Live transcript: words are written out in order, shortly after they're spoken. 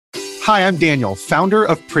Hi, I'm Daniel, founder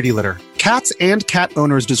of Pretty Litter. Cats and cat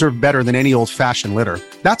owners deserve better than any old-fashioned litter.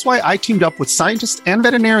 That's why I teamed up with scientists and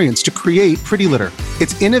veterinarians to create Pretty Litter.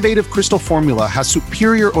 Its innovative crystal formula has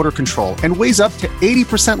superior odor control and weighs up to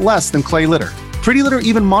 80% less than clay litter. Pretty Litter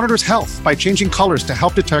even monitors health by changing colors to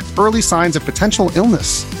help detect early signs of potential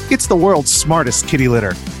illness. It's the world's smartest kitty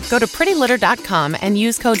litter. Go to prettylitter.com and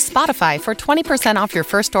use code SPOTIFY for 20% off your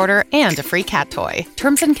first order and a free cat toy.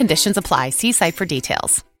 Terms and conditions apply. See site for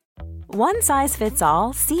details. One size fits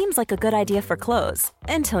all seems like a good idea for clothes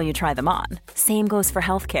until you try them on. Same goes for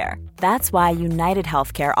healthcare. That's why United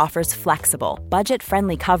Healthcare offers flexible,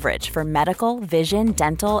 budget-friendly coverage for medical, vision,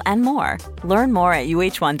 dental, and more. Learn more at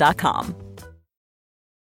uh1.com.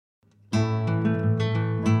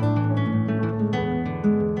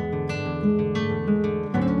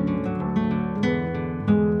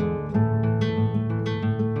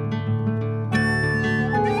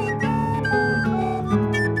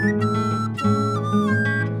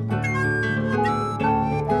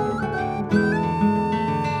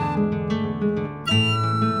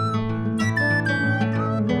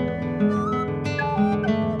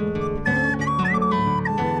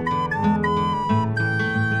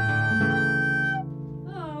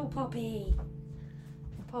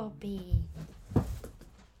 Poppy.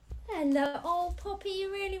 Hello. Oh, Poppy,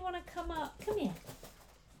 you really want to come up? Come here.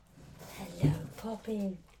 Hello,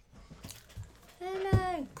 Poppy.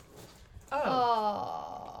 Hello.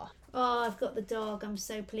 Oh, I've got the dog. I'm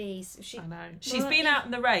so pleased. I know. She's been out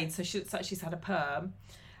in the rain, so she looks like she's had a perm.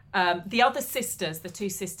 The other sisters, the two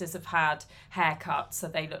sisters, have had haircuts, so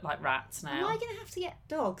they look like rats now. Am I going to have to get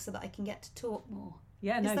dogs so that I can get to talk more?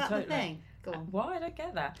 Yeah, no, Is that totally. the thing? Go on. Why? I don't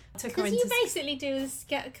get that. Because you basically do is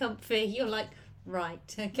get comfy. You're like,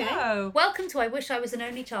 right, okay. No. Welcome to I Wish I Was an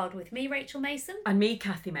Only Child with me, Rachel Mason. And me,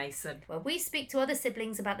 Kathy Mason. Where we speak to other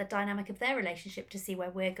siblings about the dynamic of their relationship to see where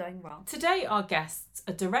we're going wrong. Today our guests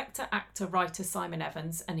are director, actor, writer Simon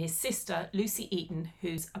Evans and his sister Lucy Eaton,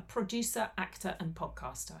 who's a producer, actor and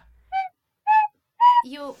podcaster.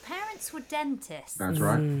 Your parents were dentists. That's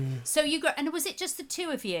right. So you got, and was it just the two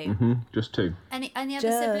of you? Mm-hmm. Just two. Any other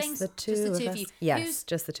Just siblings? the two just the of two us. of you. Yes,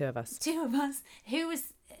 just the two of us. Two of us. Who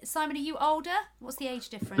was Simon? Are you older? What's the age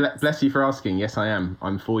difference? Bless you for asking. Yes, I am.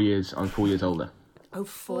 I'm 4 years older. Oh,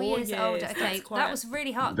 4 years older. Okay, that was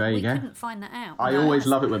really hard. There you go. We couldn't find that out. I always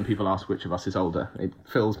love it when people ask which of us is older. It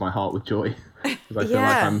fills my heart with joy. Because I feel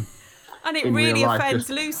like I'm. And it in really real life, offends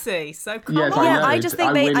just... Lucy. So come Yes, on. I just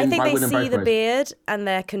think they see the ways. beard and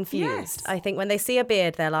they're confused. Yes. I think when they see a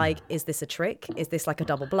beard, they're like, is this a trick? Is this like a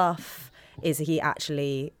double bluff? Is he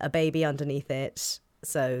actually a baby underneath it?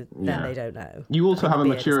 So then they don't know. You also have a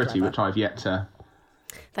maturity which I've yet to.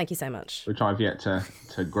 Thank you so much. Which I've yet to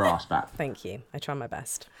grasp at. Thank you. I try my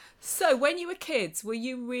best. So when you were kids, were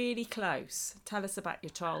you really close? Tell us about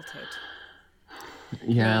your childhood.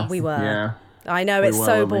 Yeah. We were. Yeah. I know, it's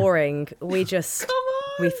so boring. We just,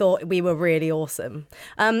 we thought we were really awesome.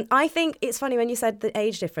 I think it's funny when you said the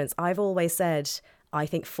age difference. I've always said, I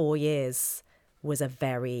think 4 years was a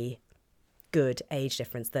very good age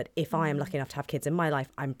difference that if I am lucky enough to have kids in my life,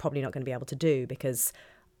 I'm probably not going to be able to do because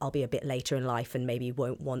I'll be a bit later in life and maybe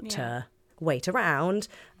won't want to wait around.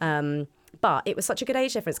 But it was such a good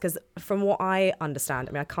age difference because from what I understand,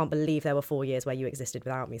 I mean, I can't believe there were 4 years where you existed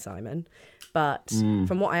without me, Simon. But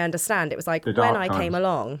from what I understand, it was like when I came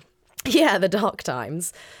along, the dark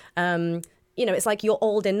times, it's like you're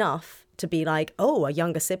old enough to be like, oh, a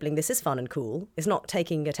younger sibling, this is fun and cool. It's not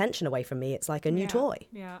taking attention away from me. It's like a new toy.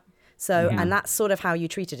 Yeah. So, and that's sort of how you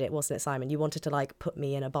treated it, wasn't it, Simon? You wanted to like put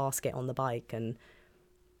me in a basket on the bike and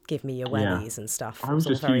give me your wellies and stuff. I was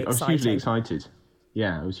hugely excited.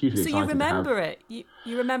 Yeah, I was hugely excited. So you remember it?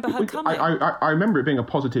 You remember her coming? I remember it being a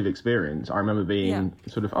positive experience. I remember being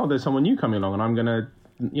sort of, there's someone new coming along and I'm going to,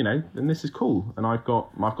 and this is cool. And I've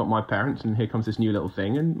got my parents and here comes this new little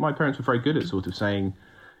thing. And my parents were very good at sort of saying,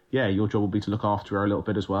 yeah, your job will be to look after her a little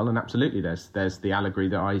bit as well. And absolutely, there's the allegory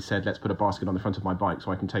that I said, let's put a basket on the front of my bike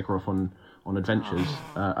so I can take her off on adventures.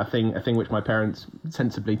 A thing which my parents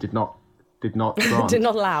sensibly did not grant. Did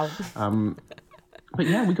not allow. But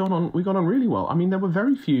yeah, we got on really well. I mean, there were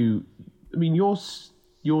very few. I mean, you're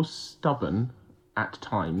stubborn at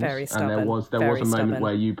times, very stubborn. And there was a moment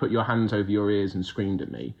where you put your hands over your ears and screamed at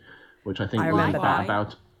me, which I think was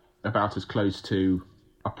about as close to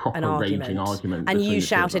a proper raging argument. And you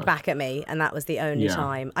shouted back at me, and that was the only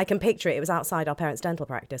time I can picture it. It was outside our parents' dental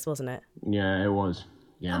practice, wasn't it? Yeah, it was.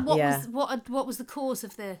 Yeah. And what was the cause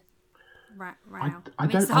of the row. I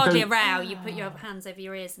mean, it's hardly a row. You put your hands over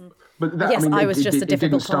your ears and. But that, yes, I was it just a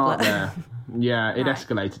difficult didn't start toddler. there. Yeah, it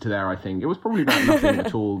escalated to there. I think it was probably about nothing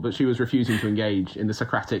at all. But she was refusing to engage in the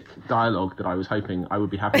Socratic dialogue that I was hoping I would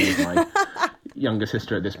be having with my younger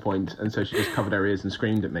sister at this point, and so she just covered her ears and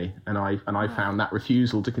screamed at me, and I found that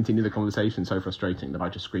refusal to continue the conversation so frustrating that I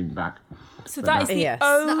just screamed back. So that is the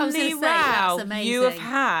only row you have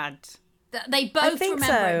had. They both remember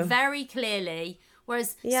so. it very clearly.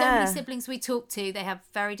 Whereas so many siblings we talk to, they have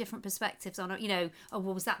very different perspectives on it. You know, oh,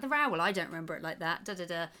 well, was that the row? Well, I don't remember it like that. Da da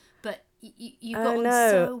da. But you got on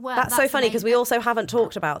so well. That's so funny because we also haven't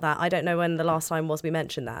talked about that. I don't know when the last time was we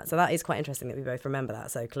mentioned that. So that is quite interesting that we both remember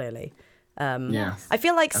that so clearly. I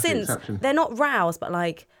feel like since they're not rows, but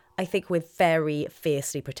like I think we're very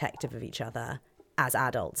fiercely protective of each other as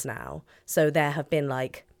adults now. So there have been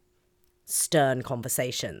like stern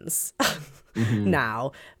conversations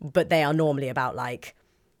now, but they are normally about like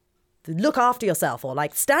look after yourself or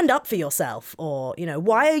like stand up for yourself or, you know,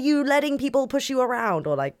 why are you letting people push you around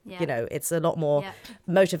or like, you know, it's a lot more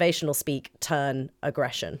motivational speak turn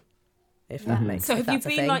aggression. If that makes sense. So have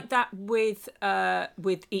you been like that with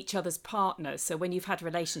each other's partners? So when you've had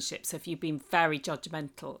relationships, have you been very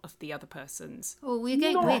judgmental of the other person's? Oh, we're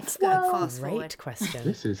going fast forward. Great question.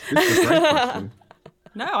 This is a great question.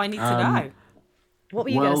 No, I need to know. What were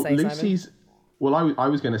you going to say, Lucy's, Simon? Well, I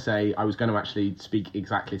was going to say, I was going to actually speak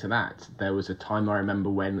exactly to that. There was a time I remember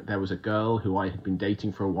when there was a girl who I had been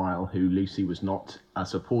dating for a while who Lucy was not a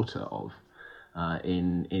supporter of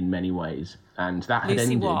in many ways. And that had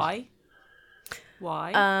Lucy, ended.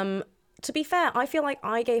 Why? To be fair, I feel like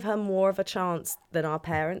I gave her more of a chance than our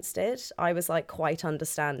parents did. I was like quite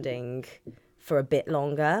understanding for a bit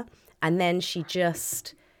longer. And then she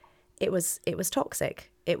just, it was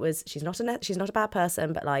toxic. She's not a bad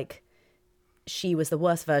person, but like, she was the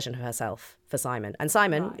worst version of herself for Simon. And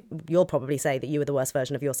Simon, you'll probably say that you were the worst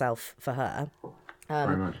version of yourself for her.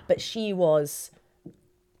 Very much. But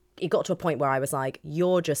it got to a point where I was like,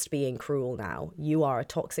 you're just being cruel now. You are a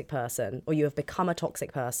toxic person, or you have become a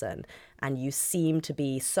toxic person, and you seem to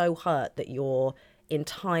be so hurt that you're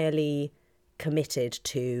entirely committed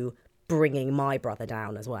to bringing my brother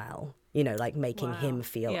down as well. You know, like making him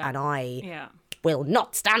feel, and I will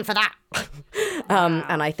not stand for that.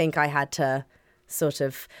 And I think I had to sort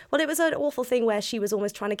of, well, it was an awful thing where she was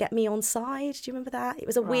almost trying to get me on side. Do you remember that? It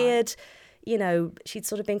was a weird, you know, she'd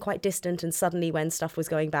sort of been quite distant, and suddenly when stuff was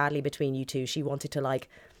going badly between you two, she wanted to like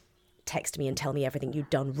text me and tell me everything you'd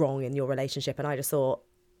done wrong in your relationship. And I just thought,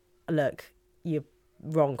 look, you're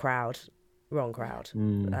wrong crowd. But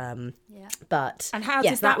and how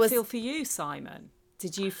did that feel for you, Simon?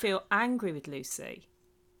 Did you feel angry with Lucy?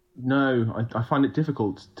 No, I find it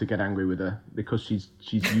difficult to get angry with her because she's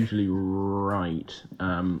usually right,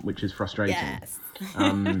 which is frustrating. Yes.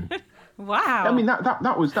 Wow. I mean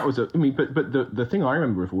that was but the thing I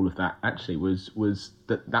remember of all of that actually was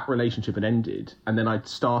that relationship had ended, and then I'd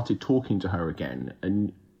started talking to her again,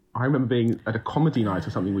 and I remember being at a comedy night or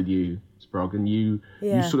something with you, Sprog, and you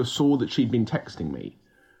sort of saw that she'd been texting me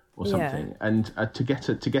or something, and to get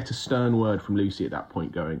a stern word from Lucy at that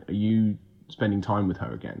point, going, "Are you spending time with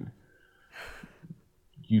her again?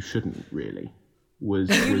 You shouldn't really."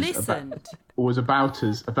 Was about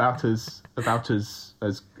as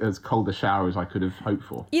cold a shower as I could have hoped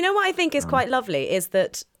for. You know what I think is quite lovely is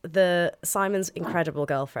that Simon's incredible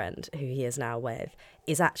girlfriend, who he is now with,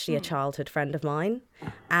 is actually a childhood friend of mine.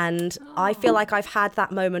 And I feel like I've had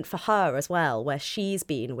that moment for her as well, where she's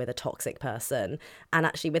been with a toxic person. And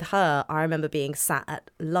actually with her, I remember being sat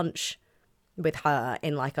at lunch with her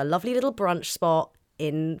in like a lovely little brunch spot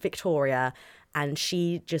in Victoria, and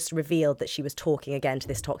she just revealed that she was talking again to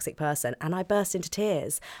this toxic person, and I burst into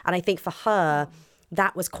tears. And I think for her,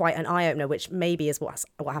 that was quite an eye-opener, which maybe is what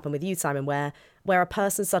happened with you, Simon, where a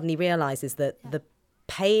person suddenly realises that the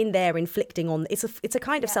pain they're inflicting on, it's a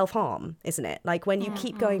kind of self-harm, isn't it? Like when you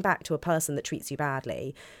keep going back to a person that treats you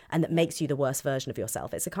badly and that makes you the worst version of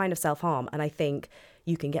yourself, it's a kind of self-harm. And I think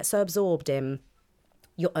you can get so absorbed in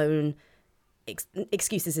your own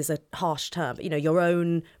excuses is a harsh term, but, you know, your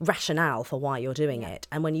own rationale for why you're doing it.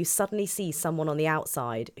 And when you suddenly see someone on the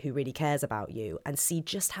outside who really cares about you and see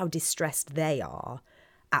just how distressed they are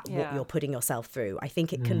at what you're putting yourself through, I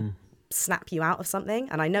think it can snap you out of something.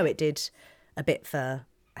 And I know it did a bit for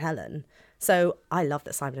Helen. So I love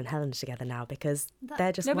that Simon and Helen are together now because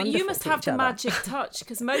they're just wonderful. But you must have the other. magic touch,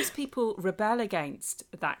 because most people rebel against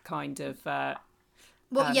that kind of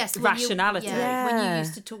rationality. When you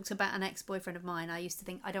used to talk about an ex-boyfriend of mine, I used to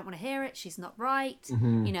think, I don't want to hear it, she's not right,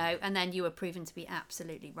 you know, and then you were proven to be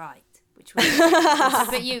absolutely right. which was,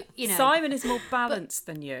 but you know, Simon is more balanced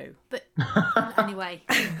than you. But anyway,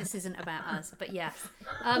 this isn't about us. But yes.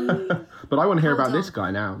 But I want to hear about this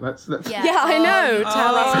guy now. That's Yeah, I know.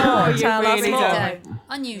 Tell us more. Tell us really more.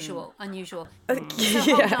 Unusual. So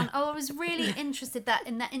hold on. Oh, I was really interested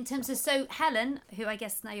in terms of, so Helen, who I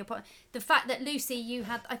guess now you're part, the fact that Lucy, you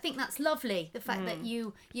had, I think that's lovely. The fact that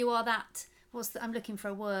you are that. I'm looking for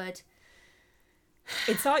a word.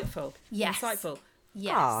 Insightful. Yes. Insightful.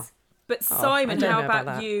 Yes. Ah. But Simon, don't how know about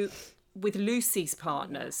about that. you with Lucy's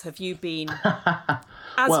partners? Have you been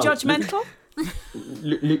as judgmental?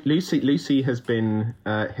 Lucy has been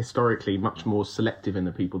historically much more selective in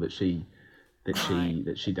the people that she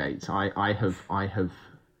dates. I have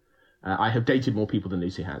dated more people than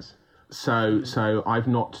Lucy has. So I've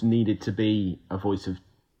not needed to be a voice of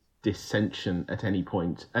dissension at any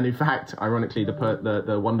point. And in fact, ironically,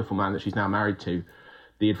 the wonderful man that she's now married to,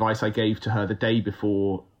 the advice I gave to her the day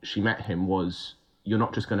before she met him was, you're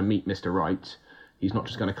not just going to meet Mr. Right. He's not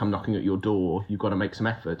just going to come knocking at your door. You've got to make some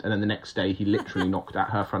effort. And then the next day, he literally knocked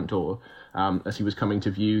at her front door as he was coming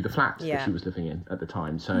to view the flat that she was living in at the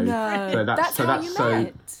time.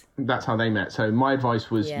 That's how they met. So my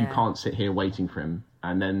advice was, you can't sit here waiting for him.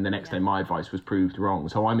 And then the next day, my advice was proved wrong.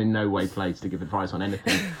 So I'm in no way placed to give advice on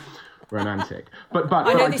anything romantic. But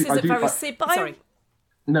I know this isn't very simple. Sorry.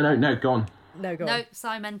 No, go on. No, go on. No,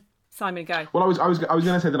 Simon, go. Well, I was going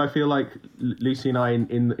to say that I feel like Lucy and I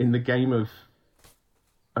in the game of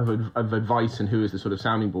advice and who is the sort of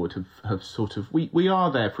sounding board have sort of, we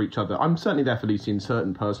are there for each other. I'm certainly there for Lucy in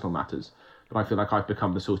certain personal matters, but I feel like I've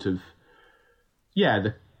become the sort of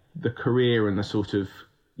the career and the sort of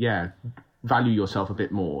value yourself a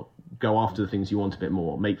bit more, go after the things you want a bit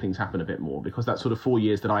more, make things happen a bit more, because that sort of 4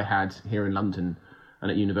 years that I had here in London and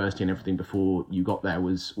at university and everything before you got there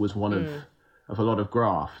was one of a lot of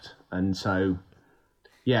graft. And so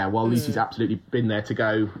while Lucy's absolutely been there to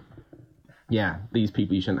go, these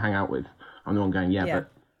people you shouldn't hang out with, I'm the one going, but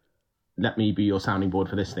let me be your sounding board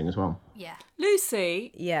for this thing as well. Yeah.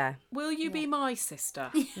 Lucy, will you be my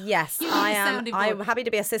sister? Yes, I am. I'm happy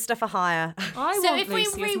to be a sister for hire. So if we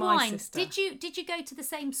Lucy as my rewind, sister. did you go to the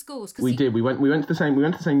same schools? We did. We went to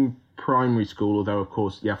the same primary school, although of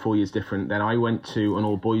course 4 years different. Then I went to an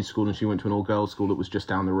all boys school and she went to an all girls school that was just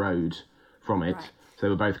down the road from it. Right. So they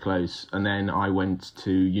were both close. And then I went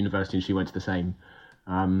to university and she went to the same.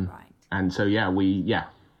 And so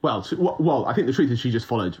well, I think the truth is she just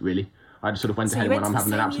followed, really. I just sort of went ahead when I'm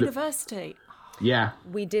having an absolute university. Yeah.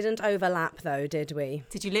 We didn't overlap though, did we?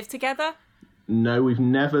 Did you live together? No, we've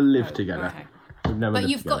never lived together. Okay. We've never But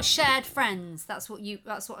lived you've together. got shared friends. That's what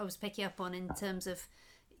I was picking up on in terms of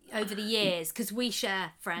over the years, because we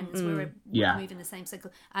share friends. We move in the same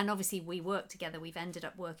circle, and obviously we work together. We've ended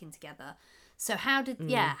up working together. So how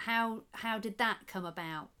did how did that come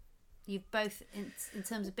about? You've both, in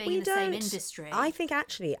terms of being in the same industry. I think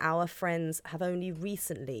actually our friends have only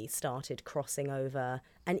recently started crossing over,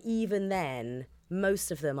 and even then, most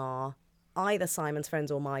of them are either Simon's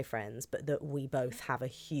friends or my friends, but that we both have a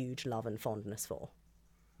huge love and fondness for.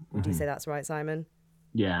 Would you say that's right, Simon?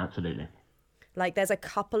 Yeah, absolutely. Like, there's a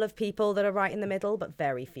couple of people that are right in the middle, but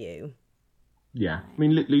very few. Yeah, I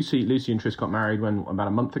mean, Lucy and Tris got married about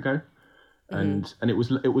a month ago, and it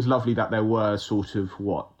was lovely that there were sort of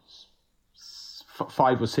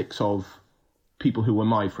 5 or 6 of people who were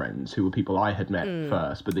my friends, who were people I had met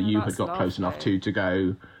first, but that you had got close enough to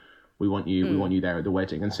go, we want you there at the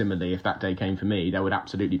wedding. And similarly, if that day came for me, there would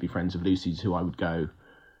absolutely be friends of Lucy's who I would go,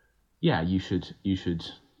 you should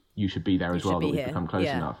be there as well, that we've become close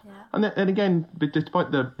enough. Yeah. And again, but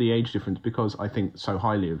despite the age difference, because I think so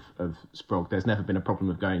highly of Sprog, there's never been a problem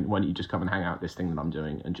of going, why don't you just come and hang out at this thing that I'm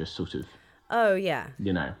doing, and just sort of, I've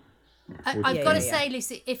got to say,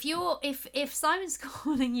 Lucy, if Simon's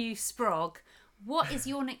calling you Sprog, what is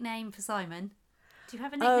your nickname for Simon? Do you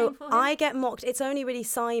have a nickname for him? I get mocked. It's only really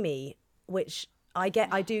Simey, which I get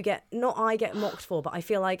mocked for, but I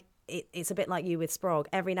feel like it's a bit like you with Sprog.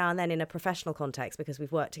 Every now and then in a professional context, because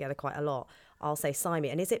we've worked together quite a lot, I'll say Simey.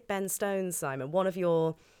 And is it Ben Stone's Simon? One of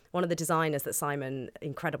the designers that Simon,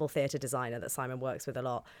 incredible theatre designer that Simon works with a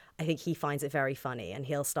lot, I think he finds it very funny, and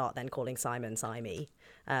he'll start then calling Simon Simey.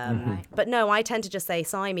 But no, I tend to just say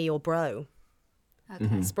Simey or Bro. Okay.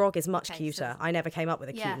 Sprog is much cuter. I never came up with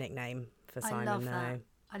a cute nickname for Simon. I love that.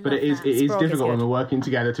 But it is difficult when we're working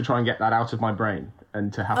together to try and get that out of my brain,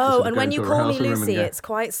 and to have to sort of and go when you into a call me rehearsal room Lucy, and it's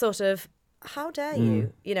quite sort of, how dare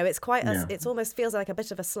you? It's quite it almost feels like a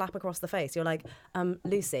bit of a slap across the face. You're like,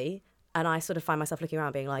 Lucy. And I sort of find myself looking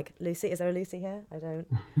around being like, Lucy, is there a Lucy here? I don't.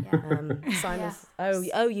 Simon's,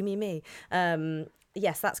 you mean me?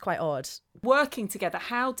 Yes, that's quite odd. Working together,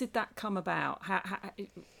 how did that come about?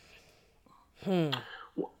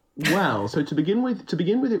 Well, so to begin with,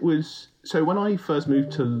 it was, so when I first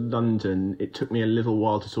moved to London, it took me a little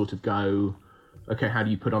while to sort of go, okay, how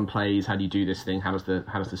do you put on plays? How do you do this thing? How does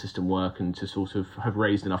the system work? And to sort of have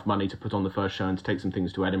raised enough money to put on the first show and to take some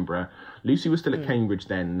things to Edinburgh. Lucy was still at Cambridge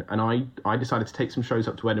then, and I decided to take some shows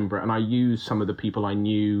up to Edinburgh, and I used some of the people I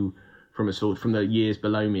knew from the years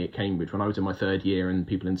below me at Cambridge when I was in my third year and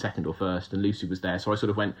people in second or first, and Lucy was there. So I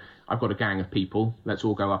sort of went, I've got a gang of people, let's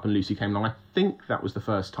all go up, and Lucy came along. I think that was the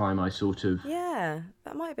first time I sort of... Yeah,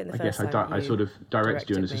 that might have been the first time. I sort of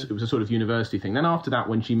directed you, and it was a sort of university thing. Then after that,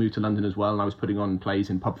 when she moved to London as well, and I was putting on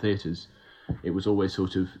plays in pub theatres, it was always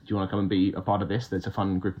sort of, do you want to come and be a part of this? There's a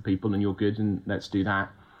fun group of people and you're good, and let's do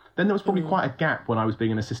that. Then there was probably quite a gap when I was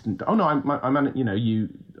being an assistant. Oh no,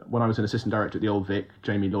 when I was an assistant director at the Old Vic,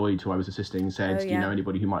 Jamie Lloyd, who I was assisting, said, do you know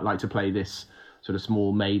anybody who might like to play this sort of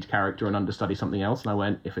small maid character and understudy something else? And I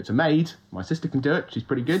went, if it's a maid, my sister can do it. She's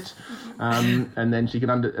pretty good. And then she can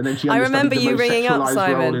I remember you ringing up,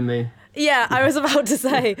 Simon. Yeah, I was about to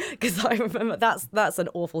say, because I remember that's an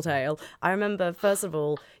awful tale. I remember, first of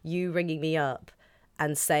all, you ringing me up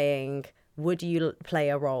and saying, would you play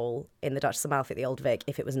a role in the Duchess of Malfi at the Old Vic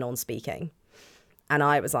if it was non-speaking? And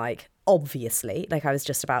I was like, obviously, like I was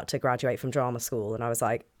just about to graduate from drama school, and I was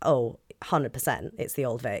like, oh, 100%, it's the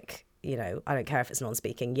Old Vic. You know, I don't care if it's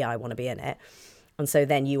non-speaking. Yeah, I want to be in it. And so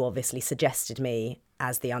then you obviously suggested me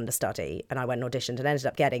as the understudy, and I went and auditioned and ended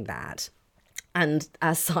up getting that. And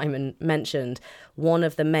as Simon mentioned, one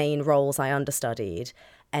of the main roles I understudied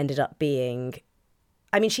ended up being...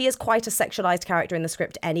 I mean, she is quite a sexualized character in the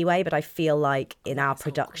script anyway, but I feel like in our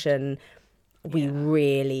production,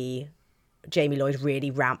 Jamie Lloyd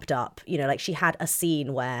really ramped up. You know, like she had a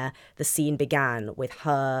scene where the scene began with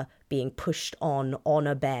her being pushed on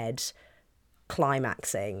a bed,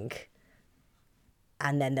 climaxing.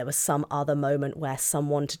 And then there was some other moment where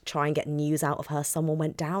someone, to try and get news out of her, someone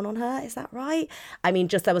went down on her. Is that right? I mean,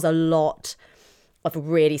 just there was a lot of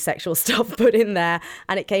really sexual stuff put in there.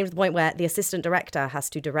 And it came to the point where the assistant director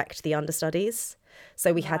has to direct the understudies.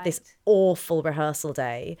 So we had this awful rehearsal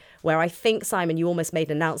day where I think, Simon, you almost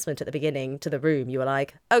made an announcement at the beginning to the room. You were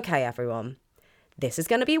like, okay, everyone, this is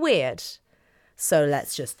going to be weird. So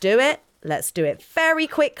let's just do it. Let's do it very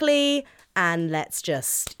quickly. And let's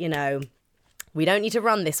just, we don't need to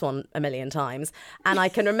run this one a million times. And I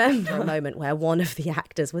can remember a moment where one of the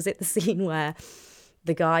actors, was it the scene where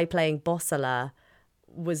the guy playing Bossala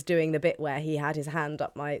was doing the bit where he had his hand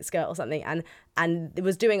up my skirt or something, and it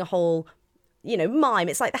was doing a whole, mime.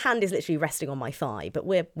 It's like the hand is literally resting on my thigh, but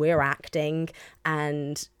we're acting.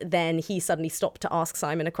 And then he suddenly stopped to ask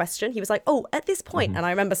Simon a question. He was like, oh, at this point. And I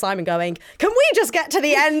remember Simon going, can we just get to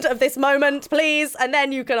the end of this moment, please? And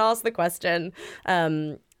then you can ask the question.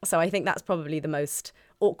 So I think that's probably the most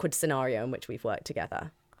awkward scenario in which we've worked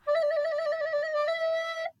together.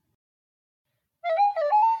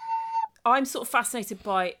 I'm sort of fascinated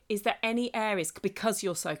by, is there any areas, because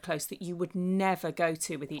you're so close, that you would never go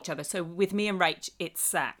to with each other? So with me and Rach, it's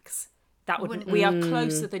sex. We are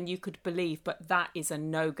closer than you could believe, but that is a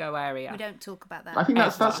no-go area. We don't talk about that. I think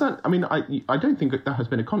that's I mean, I don't think that has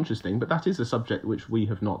been a conscious thing, but that is a subject which we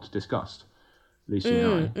have not discussed, Lucy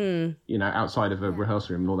and I. Outside of a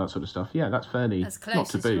rehearsal room and all that sort of stuff. Yeah, that's fairly not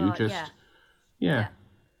taboo.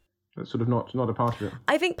 That's sort of not a part of it.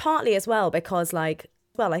 I think partly as well because, I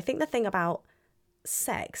think the thing about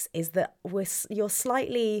sex is that you're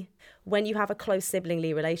slightly, when you have a close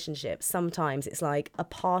siblingly relationship, sometimes it's like a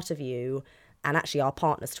part of you, and actually our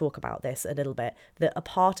partners talk about this a little bit, that a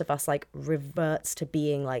part of us reverts to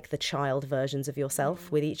being like the child versions of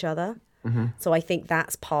yourself with each other. Mm-hmm. So I think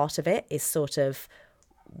that's part of it, is sort of,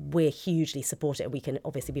 we're hugely supportive. We can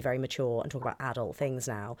obviously be very mature and talk about adult things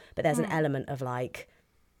now, but there's an element of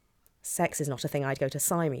sex is not a thing I'd go to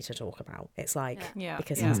Simon to talk about. It's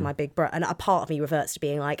because he's my big brother. And a part of me reverts to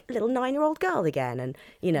being like a little 9-year-old girl again. And,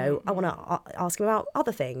 I want to ask him about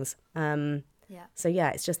other things. So,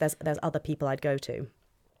 it's just there's other people I'd go to.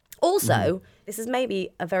 Also, this is maybe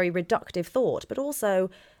a very reductive thought, but also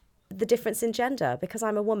the difference in gender, because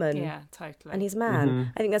I'm a woman. Yeah, totally. And he's a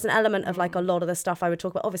man. I think there's an element of a lot of the stuff I would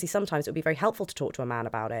talk about. Obviously, sometimes it would be very helpful to talk to a man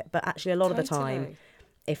about it. But actually, a lot of the time,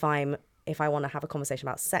 if I want to have a conversation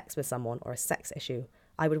about sex with someone or a sex issue,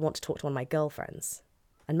 I would want to talk to one of my girlfriends.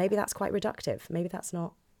 And maybe that's quite reductive. Maybe that's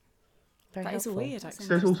not very helpful. That is weird, actually.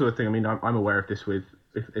 There's also a thing, I mean, I'm aware of this with,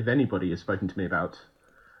 if anybody has spoken to me about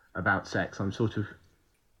sex, I'm sort of,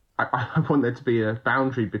 I want there to be a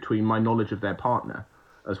boundary between my knowledge of their partner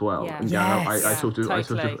as well. Yeah. And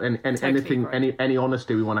any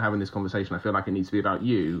honesty we want to have in this conversation, I feel like it needs to be about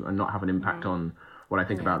you and not have an impact on when I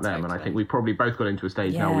think about them. And I think we probably both got into a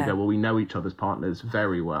stage now where we go, well, we know each other's partners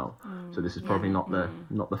very well. So this is probably not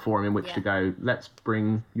the forum in which to go, let's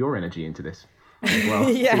bring your energy into this as well.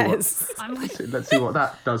 Yes. Let's see what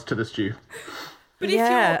that does to the stew. But if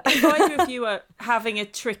either of you are having a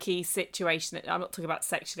tricky situation, I'm not talking about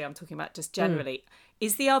sexually, I'm talking about just generally,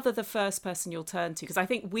 is the other the first person you'll turn to? Because I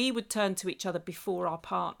think we would turn to each other before our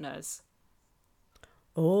partners.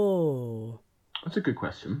 Oh. That's a good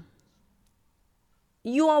question.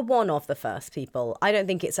 You are one of the first people. I don't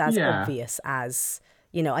think it's as obvious as,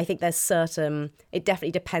 I think there's it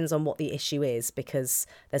definitely depends on what the issue is, because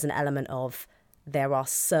there's an element of there are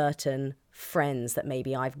certain friends that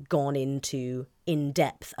maybe I've gone into in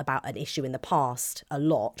depth about an issue in the past a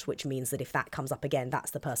lot, which means that if that comes up again, that's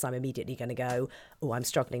the person I'm immediately going to go, oh, I'm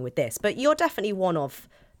struggling with this. But you're definitely one of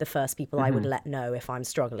the first people I would let know if I'm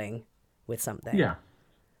struggling with something. Yeah.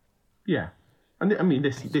 Yeah. And I mean,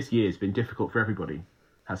 this year's been difficult for everybody,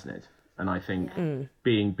 hasn't it? And I think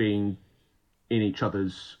being in each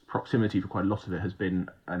other's proximity for quite a lot of it has been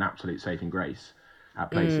an absolute saving grace at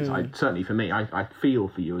places. Certainly for me, I feel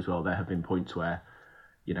for you as well. There have been points where,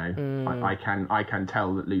 I can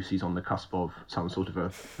tell that Lucy's on the cusp of some sort of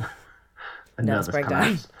a nervous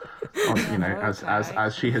collapse.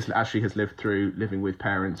 As she has lived through living with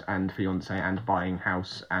parents and fiance and buying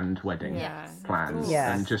house and wedding plans,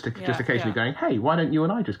 and just occasionally going, hey, why don't you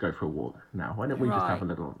and I just go for a walk now? Why don't we just have a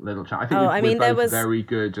little chat? I think we're both very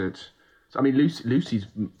good at. I mean, Lucy's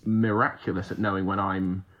miraculous at knowing when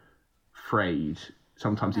I'm frayed.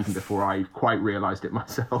 Sometimes even before I quite realised it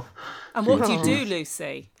myself. And what do you do,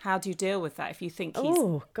 Lucy? How do you deal with that if you think he's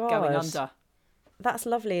going under? That's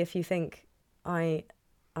lovely if you think I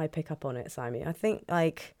pick up on it, Simon. I think,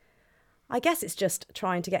 I guess it's just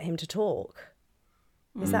trying to get him to talk.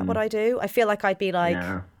 Is that what I do? I feel like I'd be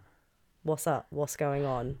like, what's up? What's going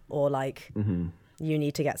on? Or you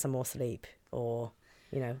need to get some more sleep. Or,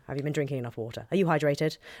 have you been drinking enough water? Are you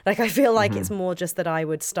hydrated? I feel like it's more just that I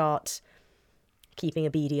would start keeping a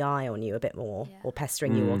beady eye on you a bit more, or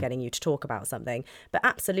pestering you or getting you to talk about something. But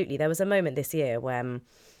absolutely, there was a moment this year when,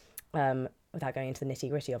 without going into the nitty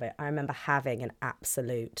gritty of it, I remember having an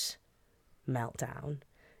absolute meltdown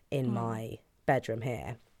in my bedroom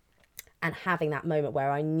here, and having that moment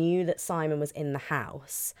where I knew that Simon was in the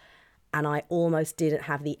house and I almost didn't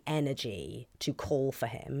have the energy to call for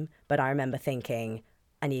him. But I remember thinking,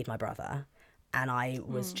 I need my brother. And I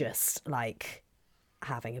was just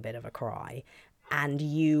having a bit of a cry. And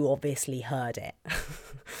you obviously heard it.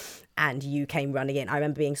 And you came running in. I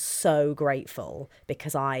remember being so grateful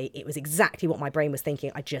because it was exactly what my brain was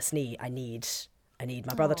thinking. I need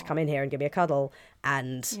my brother to come in here and give me a cuddle.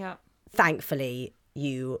 And thankfully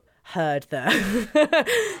you heard the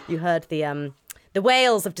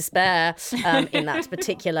wails of despair in that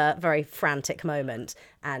particular very frantic moment,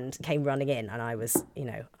 and came running in. And I was,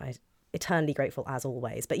 eternally grateful as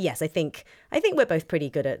always. But yes, I think we're both pretty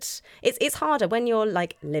good at it's harder when you're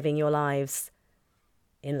living your lives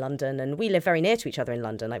in London, and we live very near to each other in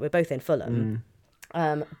London, we're both in Fulham.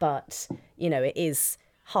 But it is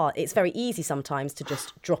hard. It's very easy sometimes to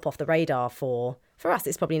just drop off the radar. For us,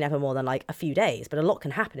 it's probably never more than a few days, but a lot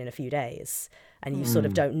can happen in a few days, and you sort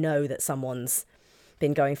of don't know that someone's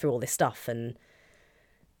been going through all this stuff. And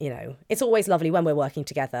it's always lovely when we're working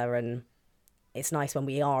together, and it's nice when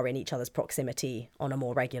we are in each other's proximity on a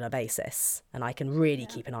more regular basis, and I can really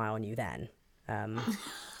keep an eye on you then. When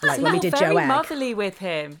we did Joe Egg. You're very motherly with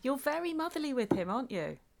him. You're very motherly with him, aren't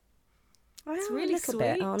you? It's really a little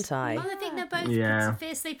bit, aren't I? Well, I think they're both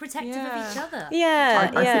fiercely protective of each other.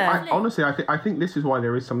 Honestly, I think this is why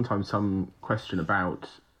there is sometimes some question about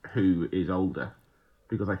who is older.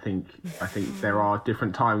 Because I think there are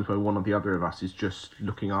different times where one or the other of us is just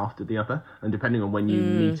looking after the other, and depending on when you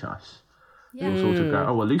meet us, you'll sort of go,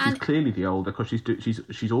 oh well, Lucy's clearly the older because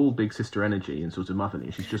she's all big sister energy and sort of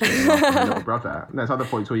motherly. She's just looking after her little brother. And there's other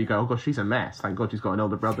points where you go, oh gosh, she's a mess. Thank God she's got an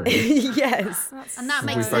older brother. Yes, and that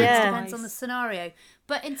makes sense. Depends on the scenario.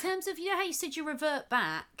 But in terms of how you said you revert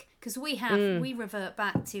back, because we revert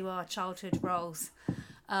back to our childhood roles.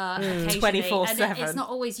 24/7. And it's not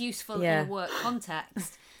always useful in a work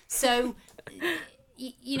context. So,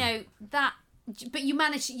 that, but you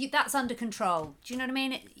manage. That's under control. Do you know what I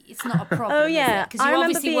mean? It's not a problem. Oh yeah, because you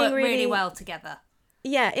obviously work really well together.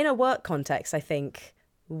 Yeah, in a work context, I think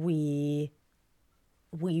we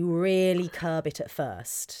really curb it at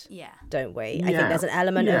first. Yeah, don't we? Yeah. I think there's an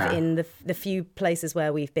element of in the few places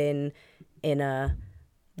where we've been in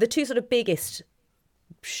the two sort of biggest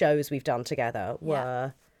shows we've done together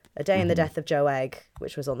were A Day in the Death of Joe Egg,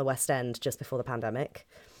 which was on the West End just before the pandemic,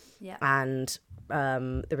 and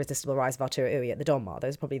The Resistible Rise of Arturo Ui at the Donmar.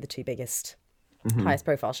 Those are probably the two biggest highest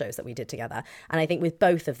profile shows that we did together. And I think with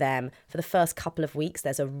both of them, for the first couple of weeks,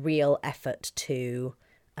 there's a real effort to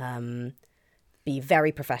be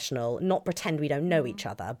very professional, not pretend we don't know each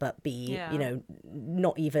other, but be,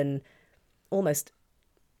 not even almost...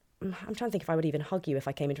 I'm trying to think if I would even hug you if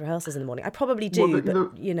I came into rehearsals in the morning. I probably do,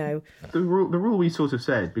 The rule we sort of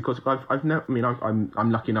said, because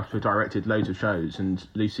I'm lucky enough to have directed loads of shows, and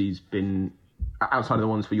Lucy's been, outside of the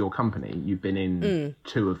ones for your company, you've been in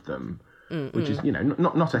 2 of them, which is,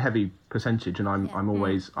 not a heavy percentage, and I'm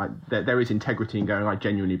always, there is integrity in going, I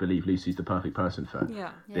genuinely believe Lucy's the perfect person for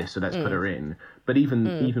this, so let's put her in. But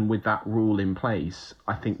even with that rule in place,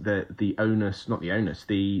 I think that the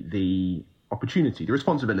opportunity, the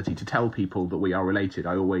responsibility to tell people that we are related,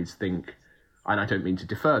 I always think, and I don't mean to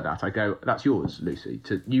defer that, I go, that's yours, Lucy.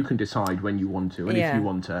 You can decide when you want to, and if you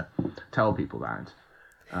want to tell people that.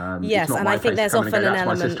 Yes, and I think there's often an element...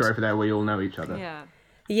 That's my sister over there, we all know each other.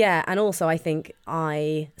 Yeah, and also I think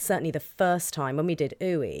certainly the first time when we did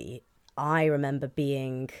Ooey, I remember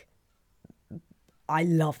I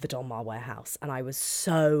love the Donmar Warehouse, and I was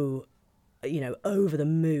so, over the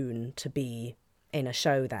moon to be in a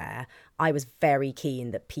show there. I was very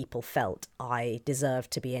keen that people felt I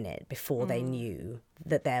deserved to be in it before they knew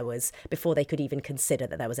that before they could even consider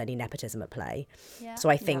that there was any nepotism at play. Yeah. So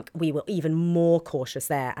I think we were even more cautious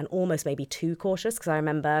there, and almost maybe too cautious, because I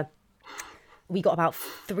remember we got about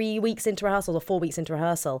 3 weeks into rehearsal or 4 weeks into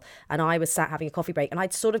rehearsal, and I was sat having a coffee break, and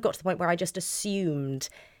I'd sort of got to the point where I just assumed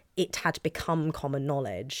it had become common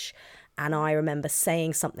knowledge. And I remember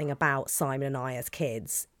saying something about Simon and I as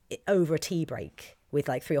kids over a tea break with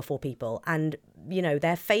like 3 or 4 people, and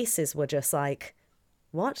their faces were just like,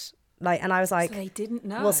 what? And I was like, so they didn't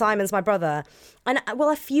know. Well, Simon's my brother, and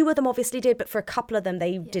a few of them obviously did, but for a couple of them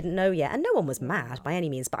they didn't know yet, and no one was mad by any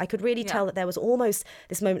means, but I could really tell that there was almost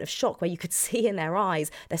this moment of shock where you could see in their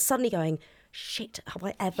eyes they're suddenly going, shit, have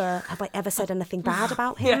I ever said anything bad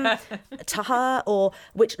about him to her? Or,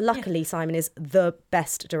 which luckily Simon is the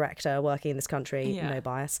best director working in this country, no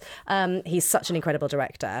bias. He's such an incredible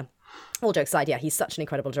director. All jokes aside, he's such an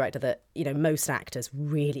incredible director that, most actors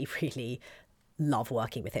really, really love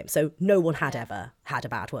working with him. So no one had ever had a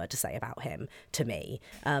bad word to say about him to me.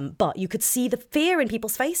 But you could see the fear in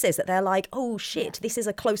people's faces that they're like, oh shit, this is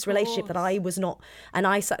a close relationship that I was not. And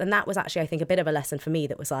that was actually, I think, a bit of a lesson for me,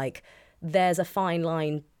 that was like, there's a fine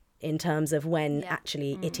line in terms of when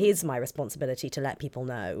actually it is my responsibility to let people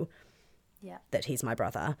know that he's my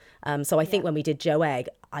brother. So I think when we did Joe Egg,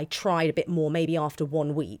 I tried a bit more, maybe after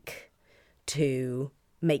 1 week, to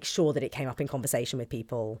make sure that it came up in conversation with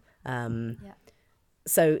people.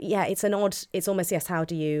 So it's almost, how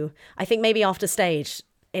do you, I think maybe after stage,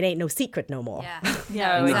 it ain't no secret no more.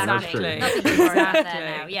 Exactly. Nothing more out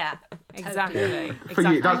there now. Exactly. For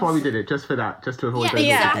you, that's why we did it, just for that, just to avoid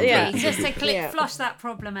those. Just to flush that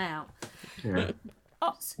problem out.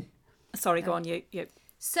 Sorry, go on, you.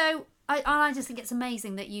 So I just think it's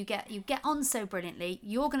amazing that you get on so brilliantly.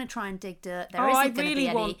 You're going to try and dig dirt. There isn't going to be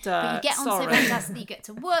any, but you get on so fantastic. You get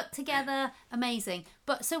to work together. Amazing.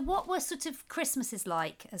 But so, what were sort of Christmases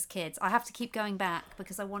like as kids? I have to keep going back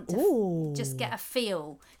because I want to just get a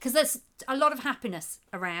feel, because there's a lot of happiness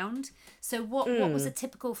around. So, what was a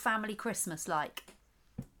typical family Christmas like?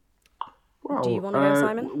 Well, do you want to go,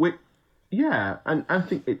 Simon? Yeah, and I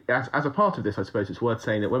think as a part of this, I suppose it's worth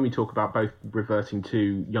saying that when we talk about both reverting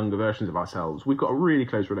to younger versions of ourselves, we've got a really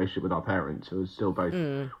close relationship with our parents, who are still both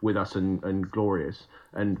with us and glorious.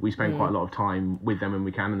 And we spend quite a lot of time with them when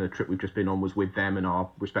we can, and the trip we've just been on was with them and our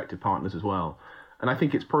respective partners as well. And I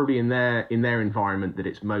think it's probably in their environment that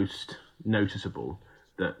it's most noticeable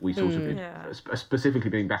that we sort of, specifically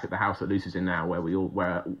being back at the house that Lucy's in now,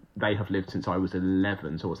 where they have lived since I was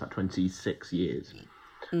 11, so what's that, 26 years.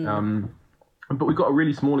 But we've got a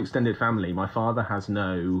really small extended family. My father has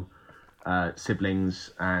no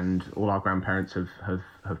siblings, and all our grandparents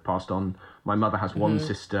have passed on. My mother has one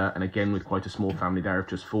sister, and again with quite a small family there of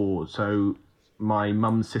just 4. So my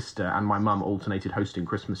mum's sister and my mum alternated hosting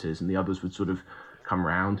Christmases, and the others would sort of come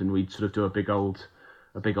round, and we'd sort of do a big old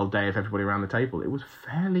day of everybody around the table. It was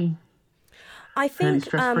fairly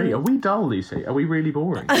stress-free. Are we dull, Lucy? Are we really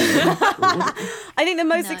boring? I think the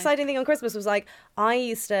most exciting thing on Christmas was I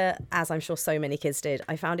used to, as I'm sure so many kids did,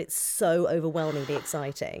 I found it so overwhelmingly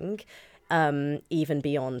exciting, even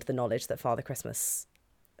beyond the knowledge that Father Christmas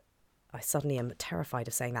I suddenly am terrified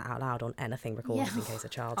of saying that out loud on anything recorded in case a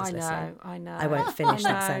child is listening. I know. I won't finish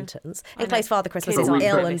that sentence. In case Father Christmas Kids is aren't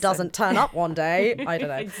ill gonna and listen. doesn't turn up one day. I don't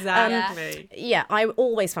know. Exactly. Yeah, I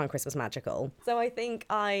always found Christmas magical. So I think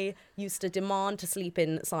I used to demand to sleep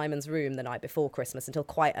in Simon's room the night before Christmas until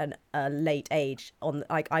quite a late age.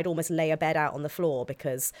 I'd almost lay a bed out on the floor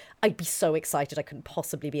because I'd be so excited I couldn't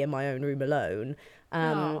possibly be in my own room alone.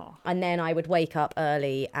 And then I would wake up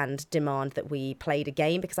early and demand that we played a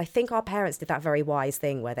game, because I think our parents did that very wise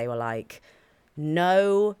thing where they were like,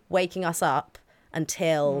 no waking us up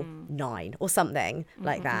until 9 or something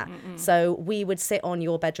like that. So we would sit on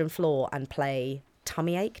your bedroom floor and play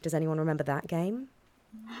Tummy Ache. Does anyone remember that game?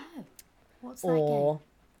 No. What's that game?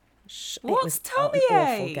 What's Tummy an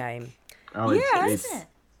awful Ache? game. Oh, Yes. it's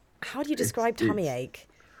How do you describe Tummy Ache?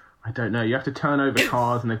 I don't know. You have to turn over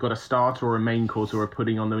cards, and they've got a starter or a main course or a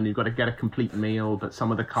pudding on them, and you've got to get a complete meal, but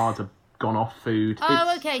some of the cards have gone off food.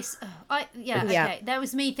 Oh, okay. Okay. That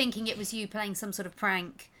was me thinking it was you playing some sort of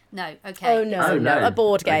prank. No, okay. Oh, no. A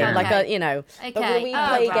board game. Okay. Like Okay. But we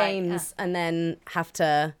play right. games and then have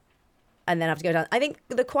to go down. I think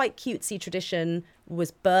the quite cutesy tradition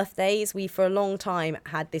was birthdays. We, for a long time,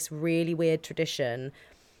 had this really weird tradition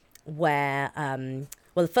where...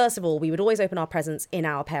 well, first of all, we would always open our presents in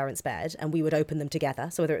our parents' bed, and we would open them together.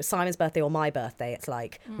 So whether it was Simon's birthday or my birthday, it's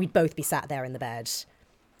like we'd both be sat there in the bed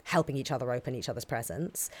helping each other open each other's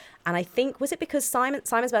presents. And I think, was it because Simon's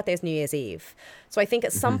birthday is New Year's Eve? So I think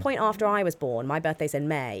at some point after I was born, my birthday's in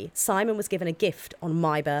May, Simon was given a gift on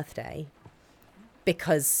my birthday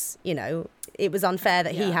because, it was unfair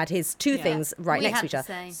that he had his two things right next to each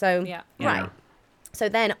other. So, right. So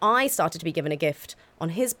then I started to be given a gift on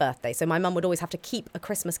his birthday. So my mum would always have to keep a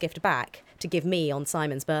Christmas gift back to give me on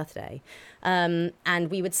Simon's birthday. And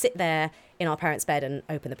we would sit there in our parents' bed and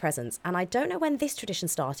open the presents. And I don't know when this tradition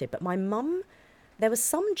started, but my mum, there was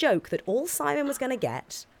some joke that all Simon was going to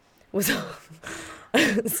get was...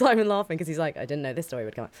 Simon laughing because he's like, I didn't know this story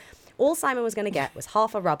would come up. All Simon was going to get was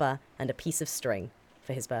half a rubber and a piece of string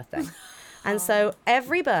for his birthday. And so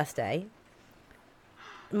every birthday...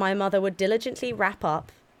 my mother would diligently wrap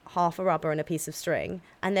up half a rubber and a piece of string,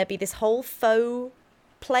 and there'd be this whole faux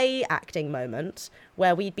play acting moment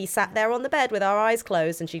where we'd be sat there on the bed with our eyes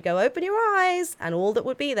closed, and she'd go, open your eyes, and all that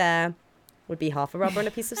would be there would be half a rubber and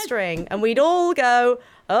a piece of string, and we'd all go,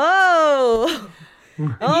 oh,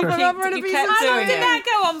 half a rubber and a piece of string. How long did that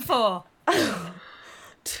go on for?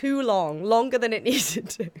 Too long, longer than it needed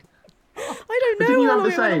to. I don't know. Didn't you have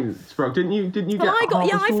the same, Sprog? Didn't you get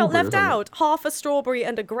I felt left out. Half a strawberry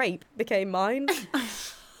and a grape became mine.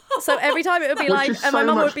 So every time it would be my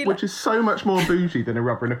mum would be which is so much more bougie than a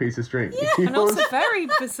rubber and a piece of string. Yeah, and also very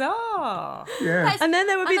bizarre. Yeah. And then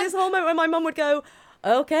there would be this whole moment where my mum would go,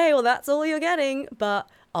 okay, well, that's all you're getting, but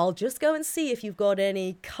I'll just go and see if you've got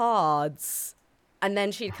any cards. And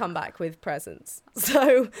then she'd come back with presents.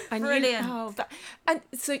 So brilliant. And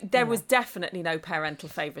so there was definitely no parental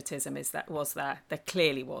favouritism, was there? There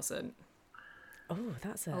clearly wasn't. Oh,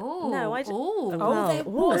 that's a... Oh, no, I don't... there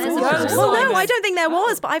was. Well, no, I don't think there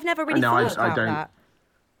was, but I've never really thought about that.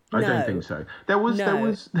 I don't think so. There was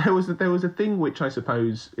a thing which I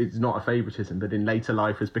suppose is not a favouritism, but in later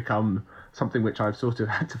life has become something which I've sort of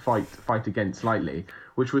had to fight against slightly,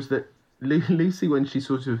 which was that Lucy, when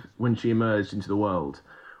she emerged into the world,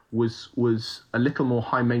 was a little more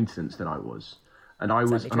high maintenance than I was, and I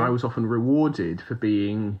was often rewarded for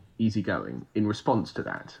being easygoing in response to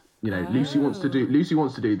that. Lucy wants to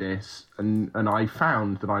do this, and I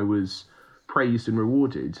found that I was praised and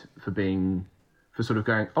rewarded for sort of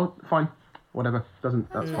going, oh, fine, whatever, that's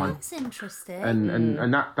fine. That's interesting.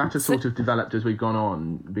 And that has sort of developed as we've gone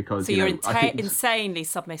on, because so you're insanely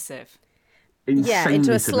submissive.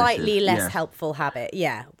 Into a slightly less helpful habit.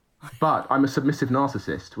 Yeah. But I'm a submissive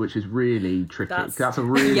narcissist, which is really tricky. That's a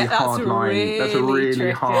really hard line. That's a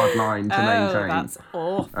really hard line to maintain. That's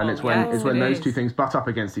awful. And it's when those two things butt up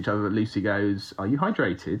against each other that Lucy goes, "Are you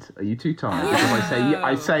hydrated? Are you too tired?"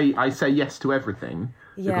 Because I say yes to everything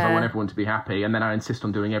because I want everyone to be happy, and then I insist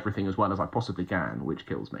on doing everything as well as I possibly can, which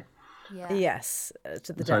kills me. Yeah. Yes.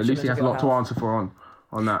 To the so Lucy has a lot to answer for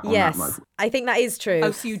on that. Yes, on that I think that is true.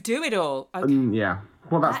 Oh, so you do it all? Okay. Yeah.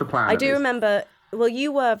 Well, that's the plan. I do remember. Well,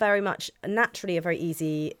 you were very much naturally a very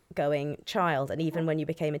easygoing child, and even when you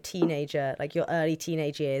became a teenager, like your early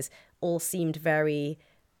teenage years, all seemed very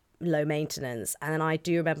low maintenance. And then I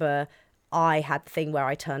do remember I had the thing where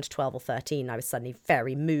I turned 12 or 13, and I was suddenly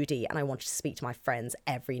very moody, and I wanted to speak to my friends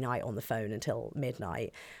every night on the phone until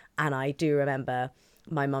midnight. And I do remember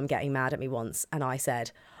my mum getting mad at me once, and I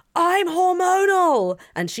said, I'm hormonal.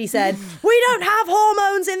 And she said, we don't have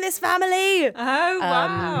hormones in this family. Oh,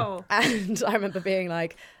 wow. And I remember being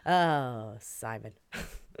like, oh, Simon.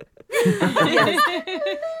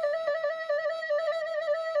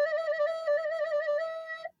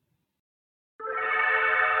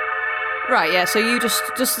 Right, yeah, so you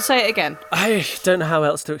just to say it again. I don't know how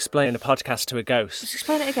else to explain a podcast to a ghost. Just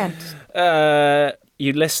explain it again.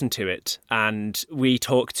 You listen to it, and we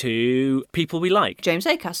talk to people we like. James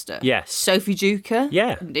Acaster. Yes. Sophie Duker.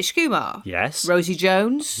 Yeah. Nish Kumar. Yes. Rosie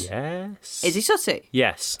Jones. Yes. Izzy Sutty.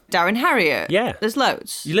 Yes. Darren Harrier. Yeah. There's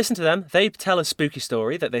loads. You listen to them, they tell a spooky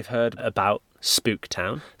story that they've heard about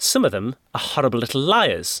Spooktown. Some of them are horrible little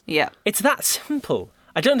liars. Yeah. It's that simple.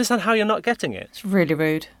 I don't understand how you're not getting it. It's really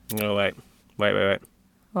rude. Oh, wait. Wait.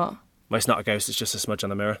 What? Well, it's not a ghost, it's just a smudge on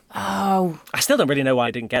the mirror. Oh. I still don't really know why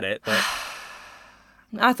I didn't get it, but...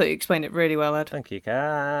 I thought you explained it really well, Ed. Thank you,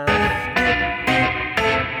 Kat.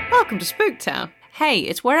 Welcome to Spooktown. Hey,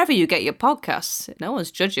 it's wherever you get your podcasts. No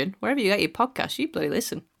one's judging. Wherever you get your podcasts, you bloody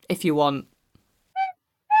listen. If you want.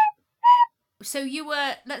 So you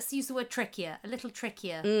were, let's use the word trickier, a little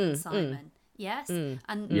trickier than Simon. Yes?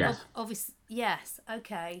 And Yes. Obviously, yes,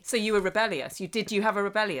 okay. So you were rebellious. Did you have a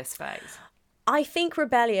rebellious phase? I think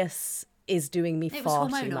rebellious is doing me It was far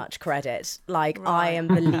too hormonal. much credit. Like, I am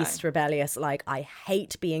the least rebellious. Like, I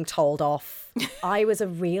hate being told off. I was a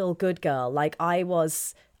real good girl. Like, I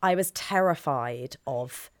was terrified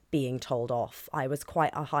of being told off. I was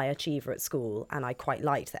quite a high achiever at school, and I quite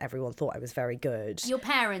liked that everyone thought I was very good. Your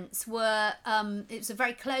parents were, it was a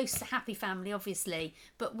very close, happy family, obviously,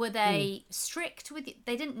 but were they strict with you?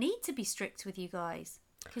 They didn't need to be strict with you guys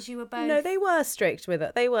because you were both... No, they were strict with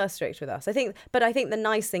it. They were strict with us. I think the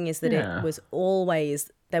nice thing is that there was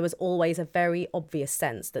always a very obvious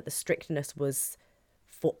sense that the strictness was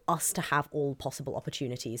for us to have all possible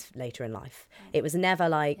opportunities later in life. It was never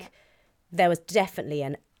like there was definitely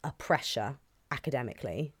a pressure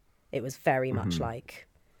academically. It was very much like,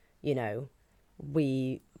 you know,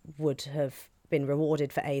 we would have been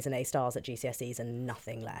rewarded for A's and A stars at GCSEs and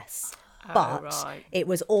nothing less. But it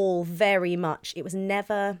was all very much, it was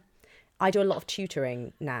never... I do a lot of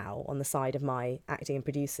tutoring now on the side of my acting and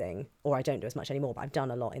producing, or I don't do as much anymore, but I've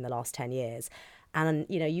done a lot in the last 10 years. And,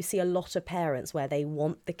 you know, you see a lot of parents where they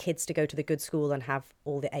want the kids to go to the good school and have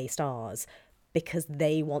all the A stars because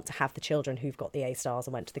they want to have the children who've got the A stars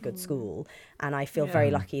and went to the good school. And I feel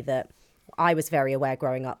very lucky that I was very aware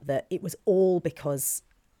growing up that it was all because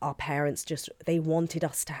our parents they wanted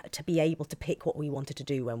us to be able to pick what we wanted to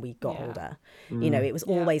do when we got older. You know, it was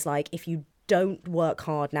always like, if you don't work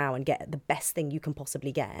hard now and get the best thing you can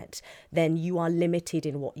possibly get, then you are limited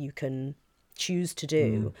in what you can choose to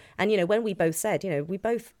do. And, you know, when we both said, you know, we've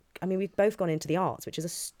both gone into the arts, which is a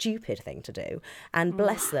stupid thing to do. And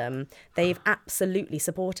bless them, they've absolutely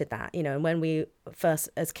supported that, you know. And when we first,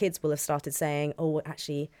 as kids, will have started saying, oh,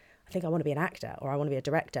 actually, I think I want to be an actor or I want to be a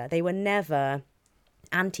director, they were never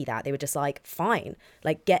anti that. They were just like, fine,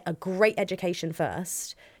 like, get a great education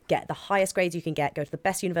first, get the highest grades you can get, go to the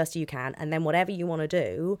best university you can, and then whatever you want to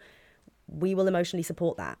do, we will emotionally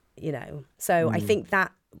support that, you know. So I think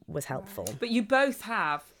that was helpful. But you both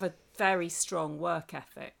have a very strong work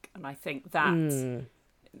ethic, and I think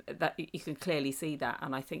that you can clearly see that,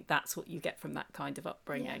 and I think that's what you get from that kind of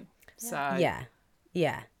upbringing. So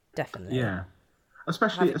yeah, definitely. Yeah,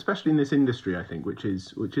 especially in this industry, I think, which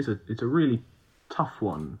is a really tough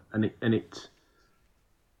one, and it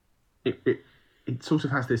sort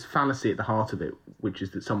of has this fallacy at the heart of it, which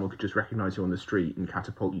is that someone could just recognise you on the street and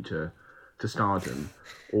catapult you to stardom,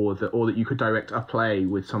 or that you could direct a play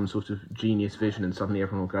with some sort of genius vision and suddenly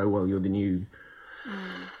everyone will go, well, you're the new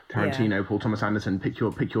Tarantino, Paul Thomas Anderson, pick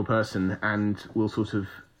your person, and we'll sort of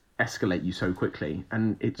escalate you so quickly.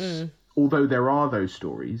 And it's although there are those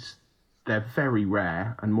stories, they're very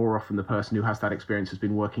rare, and more often the person who has that experience has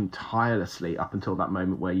been working tirelessly up until that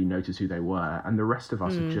moment where you notice who they were, and the rest of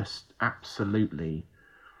us are just absolutely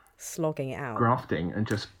slogging it out, grafting and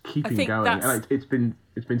just keeping going. And it's been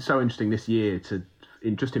so interesting this year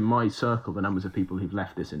in my circle, the numbers of people who've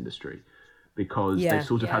left this industry because they've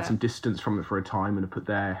sort of had some distance from it for a time and have put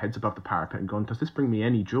their heads above the parapet and gone, does this bring me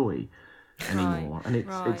any joy anymore? And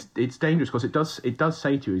it's dangerous because it does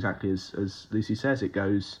say to you exactly as Lucy says. It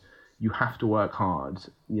goes, you have to work hard.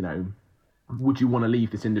 You know, would you want to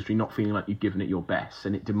leave this industry not feeling like you've given it your best?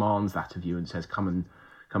 And it demands that of you and says, come and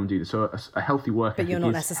do this. So a healthy work ethic, but you're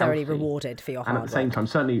not necessarily healthy. Rewarded for your hard work. And at the same time,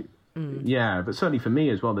 certainly, but certainly for me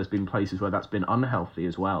as well, there's been places where that's been unhealthy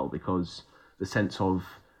as well, because the sense of,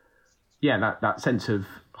 that sense of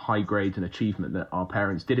high grades and achievement that our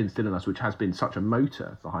parents did instill in us, which has been such a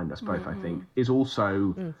motor behind us both, I think, is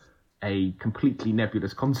also a completely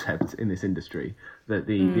nebulous concept in this industry, that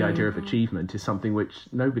the idea of achievement is something which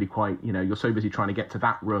nobody quite, you're so busy trying to get to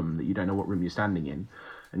that room that you don't know what room you're standing in,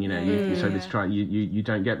 and you're so busy trying, you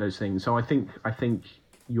don't get those things. So I think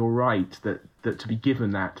you're right that to be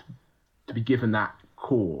given that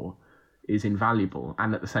core is invaluable,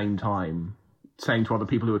 and at the same time saying to other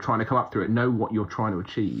people who are trying to come up through it, know what you're trying to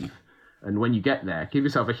achieve, and when you get there, give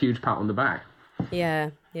yourself a huge pat on the back. Yeah.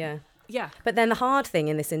 But then the hard thing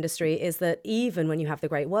in this industry is that even when you have the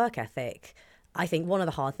great work ethic, I think one of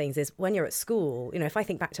the hard things is when you're at school, if I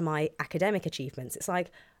think back to my academic achievements, it's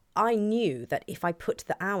like I knew that if I put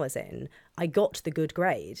the hours in, I got the good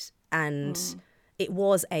grade, and it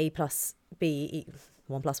was A plus B,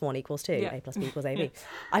 1 + 1 = 2, A plus B equals AB.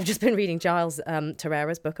 I've just been reading Giles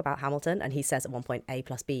Terrera's book about Hamilton, and he says at one point A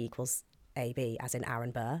plus B equals AB, as in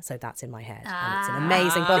Aaron Burr. So that's in my head. And it's an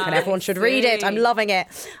amazing book, and everyone should read it. I'm loving it.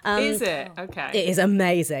 Is it? Okay. It is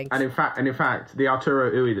amazing. And in fact, the Arturo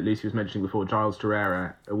Ui that Lucy was mentioning before, Giles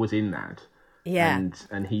Terrera, was in that. Yeah.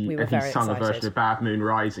 And he sung a version of Bad Moon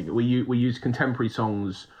Rising. We use contemporary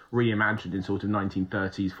songs reimagined in sort of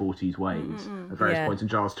 1930s, 40s ways at various points. And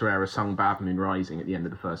Giles Terrera sung Bad Moon Rising at the end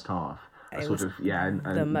of the first half. And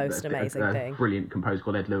the most amazing thing. A brilliant composer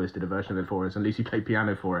called Ed Lewis did a version of it for us, and Lucy played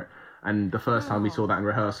piano for it. And the first time we saw that in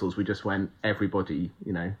rehearsals, we just went, everybody,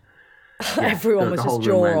 everyone was just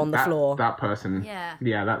jaw on the floor. That person,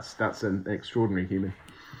 that's an extraordinary human.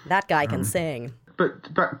 That guy can sing.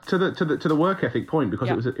 But back to the work ethic point,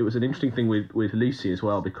 because it was an interesting thing with Lucy as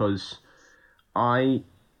well, because I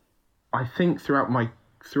think throughout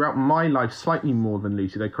my life, slightly more than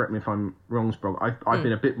Lucy, they correct me if I'm wrong, Sprog, I've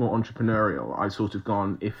been a bit more entrepreneurial. I've sort of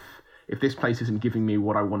gone, if this place isn't giving me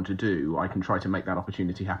what I want to do, I can try to make that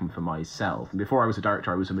opportunity happen for myself. And before I was a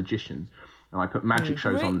director, I was a magician. And I put magic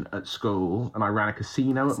shows on at school, and I ran a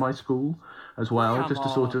casino at my school as well,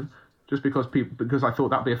 just because I thought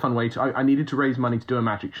that'd be a fun way to. I needed to raise money to do a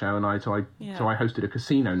magic show, and so I hosted a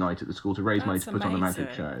casino night at the school to raise money to put on a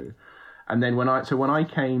magic show. And then when I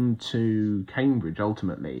came to Cambridge,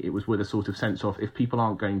 ultimately, it was with a sort of sense of, if people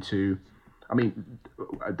aren't going to, I mean,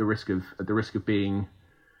 at the risk of being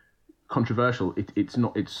controversial, it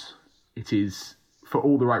is for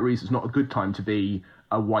all the right reasons not a good time to be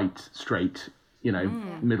a white, straight,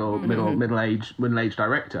 middle-aged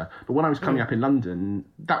director. But when I was coming up in London,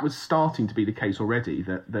 that was starting to be the case already,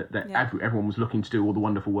 that everyone was looking to do all the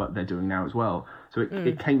wonderful work they're doing now as well. So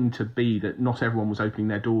it came to be that not everyone was opening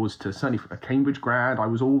their doors to, certainly for a Cambridge grad, I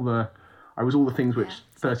was all the things which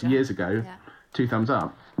 30 years ago, 2 thumbs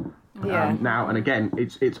up. Now and again,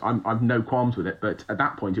 I've no qualms with it, but at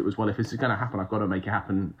that point it was, well, if this is going to happen, I've got to make it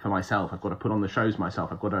happen for myself. I've got to put on the shows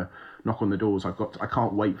myself. I've got to knock on the doors. I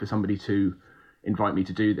can't wait for somebody to invite me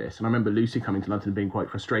to do this. And I remember Lucy coming to London and being quite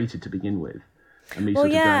frustrated to begin with, and me sort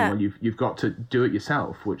of going, well, you've got to do it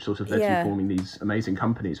yourself, which sort of led to forming these amazing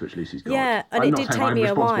companies which Lucy's got. Yeah, and it did take me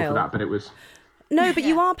a while. For that, but it was. No, but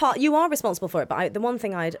you are responsible for it. But the one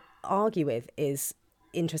thing I'd argue with is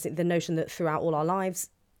interesting, the notion that throughout all our lives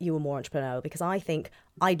you were more entrepreneurial, because I think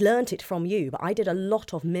I'd learnt it from you, but I did a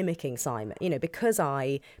lot of mimicking Simon, because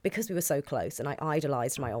we were so close and I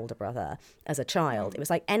idolised my older brother as a child. It was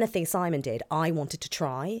like anything Simon did, I wanted to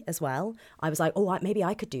try as well. I was like, maybe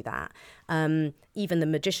I could do that. Even the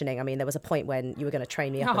magicianing, I mean, there was a point when you were going to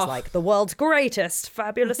train me up as like the world's greatest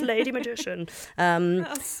fabulous lady magician.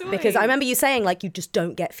 Because I remember you saying, like, you just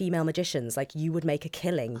don't get female magicians. Like, you would make a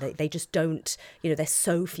killing. They just don't, they're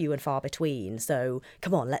so few and far between. So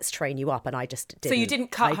come on, let's train you up. And I just didn't. So you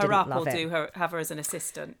didn't cut her up or have her as an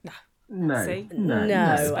assistant? No. See?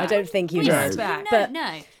 No, I don't think you did.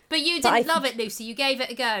 But you didn't love it, Lucy. You gave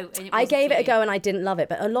it a go. And I gave it a go and I didn't love it.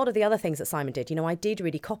 But a lot of the other things that Simon did, I did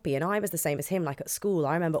really copy. And I was the same as him, like at school.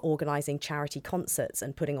 I remember organising charity concerts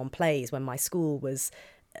and putting on plays when my school was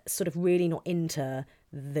sort of really not into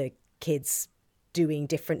the kids doing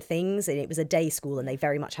different things. And it was a day school and they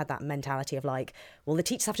very much had that mentality of like, well, the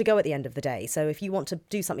teachers have to go at the end of the day. So if you want to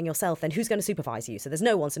do something yourself, then who's going to supervise you? So there's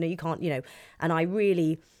no one. So no, you can't, And I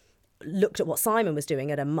really looked at what Simon was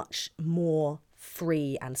doing at a much more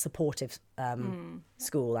free and supportive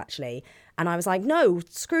school, actually. And I was like, no,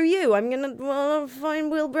 screw you. I'm going to, fine,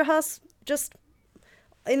 we'll rehearse just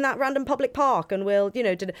in that random public park and we'll,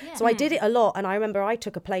 So I did it a lot. And I remember I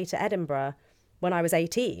took a play to Edinburgh when I was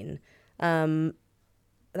 18. That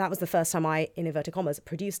was the first time I, in inverted commas,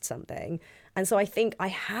 produced something. And so I think I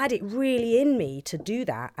had it really in me to do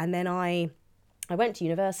that. And then I went to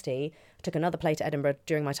university, took another play to Edinburgh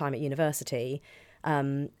during my time at university,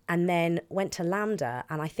 and then went to LAMDA.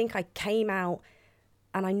 And I think I came out,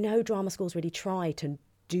 and I know drama schools really try to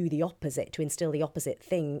do the opposite, to instill the opposite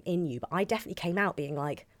thing in you. But I definitely came out being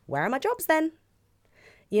like, where are my jobs then?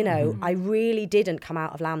 You know, I really didn't come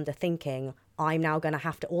out of LAMDA thinking, I'm now going to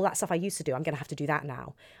have to, all that stuff I used to do, I'm going to have to do that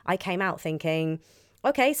now. I came out thinking,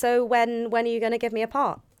 okay, so when are you going to give me a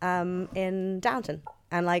part in Downton?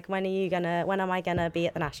 And like, when am I going to be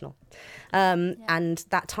at the National? And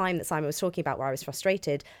that time that Simon was talking about where I was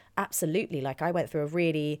frustrated, absolutely. Like, I went through a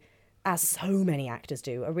really, as so many actors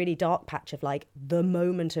do, a really dark patch of like the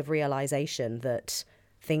moment of realization that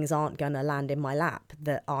things aren't going to land in my lap,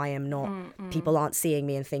 that I am not, people aren't seeing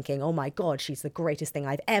me and thinking, oh my God, she's the greatest thing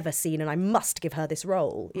I've ever seen and I must give her this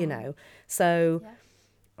role, you know? So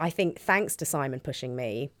I think thanks to Simon pushing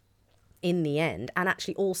me in the end, and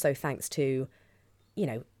actually also thanks to, you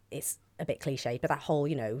know, it's a bit cliche, but that whole,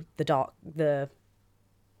 you know, the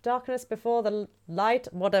darkness before the light,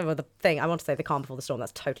 whatever the thing, I want to say the calm before the storm,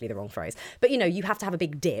 that's totally the wrong phrase. But, you know, you have to have a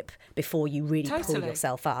big dip before you really pull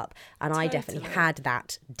yourself up. And I definitely had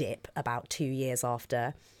that dip about 2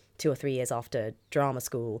 or 3 years after drama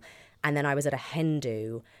school. And then I was at a hen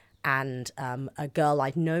do, and a girl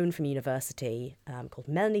I'd known from university called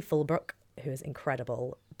Melanie Fulbrook, who is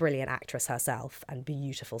incredible, brilliant actress herself and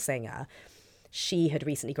beautiful singer. She had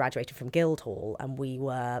recently graduated from Guildhall, and we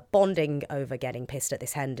were bonding over getting pissed at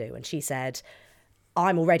this hen do. And she said,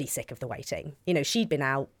 I'm already sick of the waiting. You know, she'd been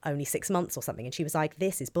out only 6 months or something. And she was like,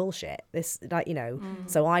 this is bullshit. This, like, you know,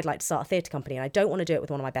 so I'd like to start a theatre company. And I don't want to do it with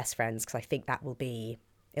one of my best friends because I think it'll be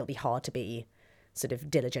hard to be sort of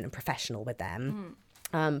diligent and professional with them.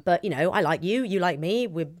 But, you know, I like you like me.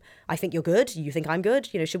 I think you're good. You think I'm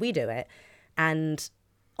good. You know, should we do it? And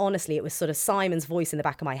honestly, it was sort of Simon's voice in the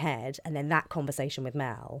back of my head, and then that conversation with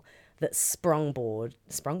Mel that springboarded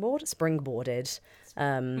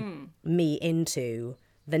me into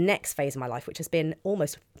the next phase of my life, which has been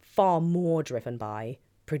almost far more driven by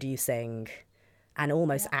producing and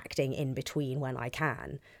almost acting in between when I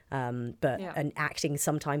can, and acting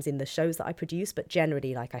sometimes in the shows that I produce, but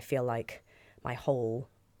generally, like, I feel like my whole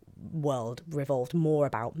world revolved more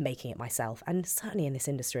about making it myself. And certainly in this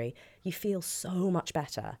industry, you feel so much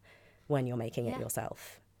better when you're making it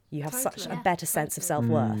yourself. You have such a better sense of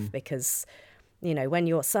self-worth because, you know, when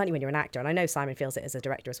you're an actor, and I know Simon feels it as a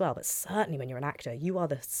director as well, but certainly when you're an actor, you are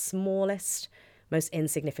the smallest, most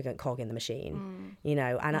insignificant cog in the machine, you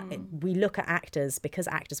know, and we look at actors, because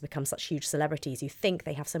actors become such huge celebrities, you think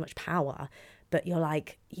they have so much power, but you're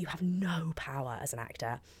like, you have no power as an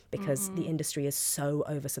actor because the industry is so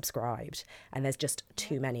oversubscribed and there's just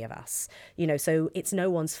too many of us, you know, so it's no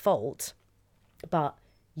one's fault, but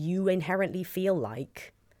you inherently feel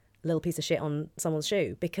like a little piece of shit on someone's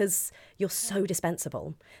shoe because you're so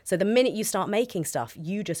dispensable. So the minute you start making stuff,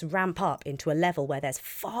 you just ramp up into a level where there's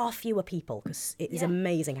far fewer people, because it is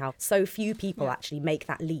amazing how so few people actually make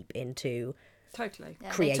that leap into creating,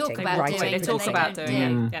 writing. They talk about doing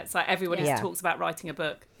it. Yeah, it's like everybody talks about writing a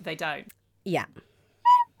book. They don't. Yeah.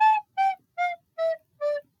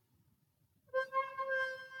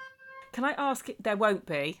 Can I ask, there won't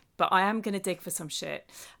be, but I am going to dig for some shit.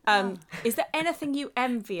 Is there anything you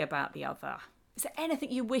envy about the other? Is there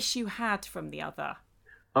anything you wish you had from the other?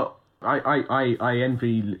 Oh, I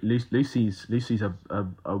envy Lucy's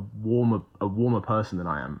a warmer person than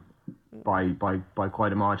I am by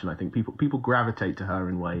quite a margin. I think people gravitate to her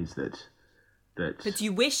in ways that. But do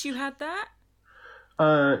you wish you had that?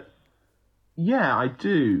 Yeah, I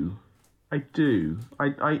do. I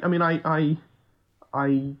mean,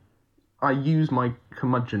 I use my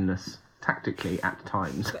curmudgeonness tactically at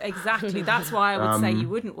times. Exactly. That's why I would say you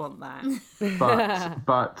wouldn't want that.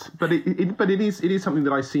 But it is something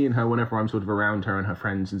that I see in her whenever I'm sort of around her and her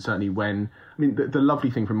friends, and certainly when, I mean, the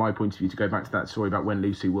lovely thing from my point of view, to go back to that story about when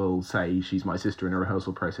Lucy will say she's my sister in a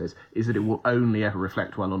rehearsal process, is that it will only ever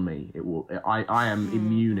reflect well on me. It will. I am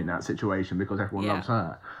immune in that situation because everyone loves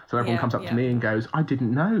her. So everyone comes up to me and goes, "I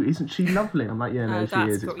didn't know, isn't she lovely?" I'm like, "Yeah, no, she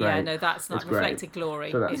is. It's great." Yeah, no, that's not reflected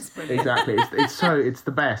glory. So it's brilliant. Exactly. It's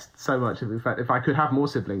the best. So much. In fact, if I could have more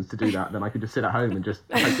siblings to do that, then I could just sit at home and just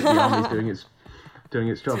hope that the army's doing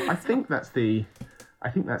its job. I think that's the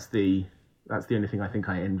only thing I think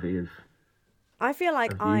I envy of. I feel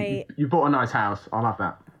like you bought a nice house. I'll have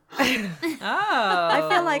that. I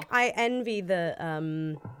feel like I envy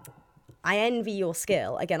I envy your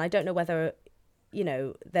skill. Again, I don't know whether, you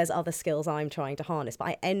know, there's other skills I'm trying to harness, but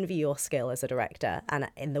I envy your skill as a director and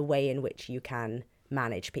in the way in which you can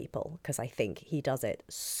manage people, because I think he does it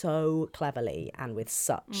so cleverly and with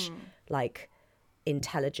such like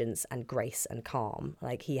intelligence and grace and calm.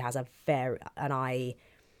 Like he has I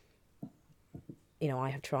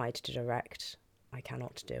have tried to direct I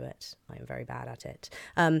cannot do it. I am very bad at it.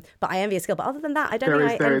 But I envy a skill. But other than that, I don't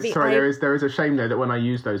think I envy... There is a shame, though, that when I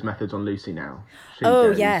use those methods on Lucy now...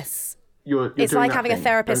 Yes. It's like having a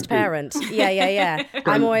therapist parent. Yeah.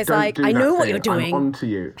 I'm always like, I know what you're doing. I'm onto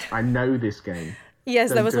you. I know this game.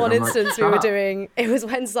 Yes, there was one instance we were doing. It was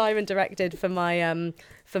when Simon directed for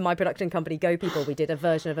my production company, Go People. We did a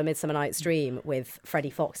version of A Midsummer Night's Dream with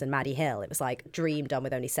Freddie Fox and Maddie Hill. It was like Dream done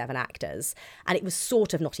with only 7 actors, and it was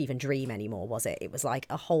sort of not even Dream anymore, was it? It was like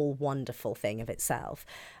a whole wonderful thing of itself.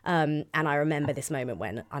 And I remember this moment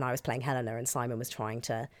when I was playing Helena, and Simon was trying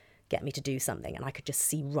to get me to do something, and I could just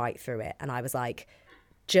see right through it. And I was like,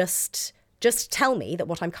 just tell me that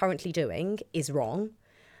what I'm currently doing is wrong,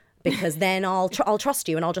 because then I'll trust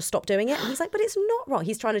you and I'll just stop doing it. And he's like, but it's not wrong.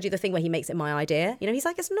 He's trying to do the thing where he makes it my idea. You know, he's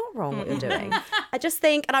like, it's not wrong what you're doing. I just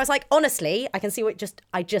think, and I was like, honestly, I can see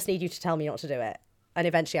I just need you to tell me not to do it. And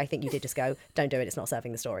eventually I think you did just go, don't do it, it's not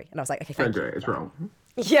serving the story. And I was like, okay, don't do it, it's wrong.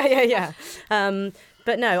 Yeah.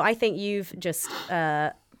 But no, I think you've just,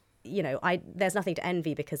 there's nothing to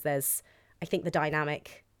envy, because I think the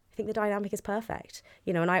dynamic is perfect.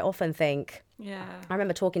 You know, and I often think, I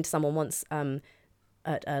remember talking to someone once,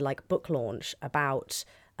 at a book launch about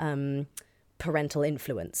parental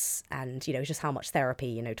influence, and just how much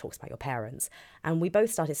therapy talks about your parents, and we both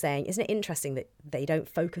started saying, isn't it interesting that they don't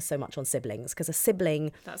focus so much on siblings, because a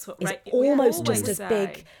sibling is almost just as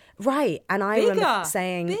big, right? And I remember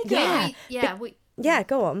saying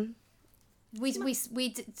go on. We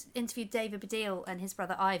interviewed David Baddiel and his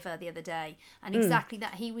brother Ivor the other day, and exactly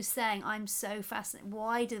that. He was saying, I'm so fascinated.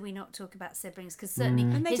 Why do we not talk about siblings? Because certainly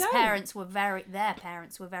their parents were very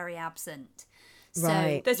absent.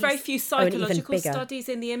 Right. So there's very few psychological studies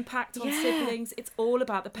in the impact on siblings. It's all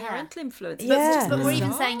about the parental influence. But we're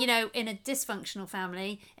even saying, in a dysfunctional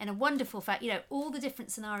family, in a wonderful family, all the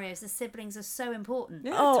different scenarios, the siblings are so important.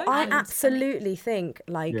 Yeah, totally. I absolutely think,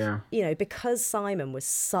 because Simon was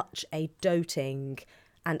such a doting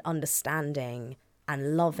and understanding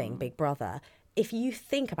and loving big brother, if you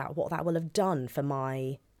think about what that will have done for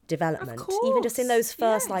my development, even just in those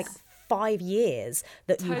first 5 years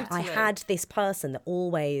that I had this person that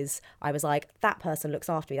always, I was like, that person looks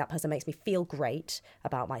after me, that person makes me feel great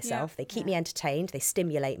about myself, they keep me entertained, they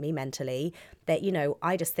stimulate me mentally, that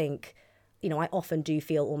I just think, I often do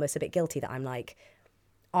feel almost a bit guilty that I'm like,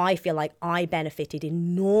 I feel like I benefited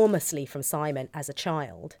enormously from Simon as a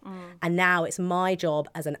child, and now it's my job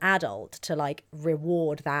as an adult to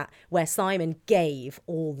reward that, where Simon gave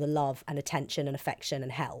all the love and attention and affection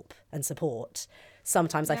and help and support.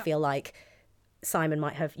 Sometimes I feel like Simon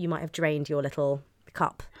you might have drained your little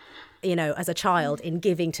cup, as a child in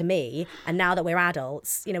giving to me. And now that we're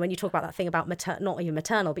adults, when you talk about that thing about not even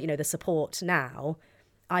maternal, but the support now,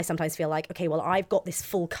 I sometimes feel like, okay, well, I've got this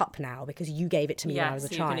full cup now because you gave it to me when I was a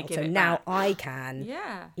child. So now I can,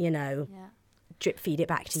 drip feed it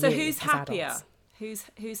back to you. So who's happier?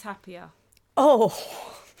 Who's happier? Oh.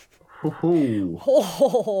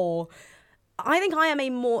 I think I am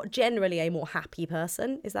generally a more happy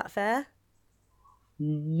person. Is that fair?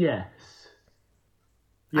 Yes.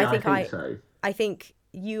 Yeah, I think so. I think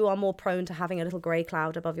you are more prone to having a little grey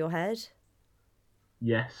cloud above your head.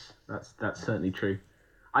 Yes, that's certainly true.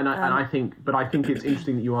 And I think it's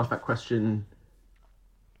interesting that you asked that question.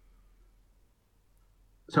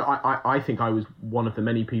 So I think I was one of the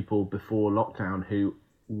many people before lockdown who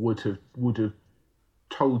would have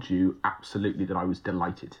told you absolutely that I was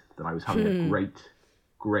delighted, that I was having a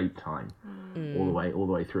great time all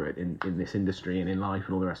the way through it in this industry and in life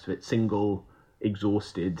and all the rest of it. Single,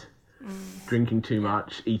 exhausted, drinking too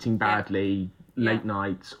much, eating badly, late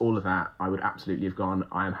nights, all of that. I would absolutely have gone,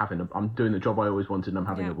 I'm doing the job I always wanted and I'm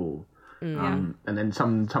having a ball. And then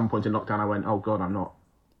some point in lockdown I went, oh God,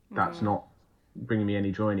 that's not bringing me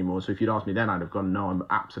any joy anymore. So if you'd asked me then, I'd have gone, no, I'm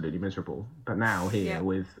absolutely miserable. But now here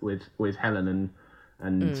with Helen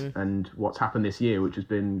and what's happened this year, which has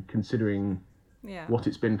been, considering what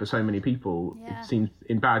it's been for so many people, it seems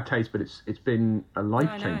in bad taste, but it's been a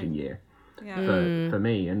life-changing year for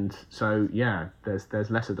me. And so there's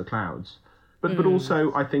less of the clouds, but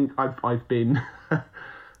also I think I've been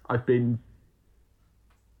I've been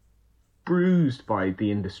bruised by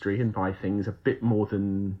the industry and by things a bit more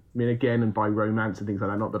than, and by romance and things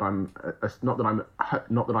like that. Not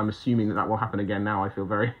that I'm assuming that will happen again now. I feel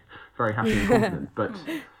very, very happy and confident, but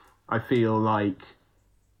I feel like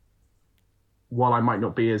while I might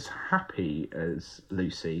not be as happy as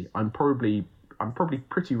Lucy, I'm probably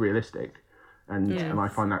pretty realistic, and I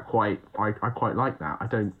find that I quite like that. I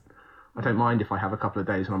don't mind if I have a couple of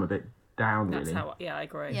days when I'm a bit down. That's really. I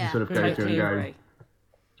agree. You sort of go through and go.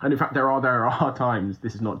 And in fact, there are times,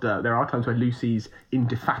 this is not dirt, there are times where Lucy's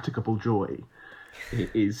indefatigable joy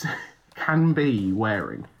can be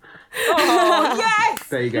wearing. Oh, yes!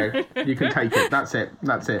 There you go. You can take it. That's it.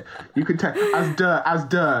 You can take as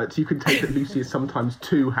dirt. You can take that Lucy is sometimes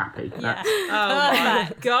too happy. Yeah. Oh my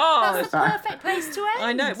God! That's the perfect place to end.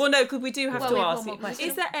 I know. Well, no, because we do have to ask you.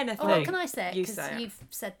 Is there anything? Oh, can I say it? You because say it. You've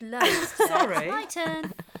said loads. Sorry. My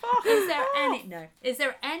turn. Is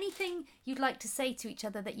there anything you'd like to say to each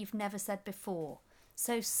other that you've never said before?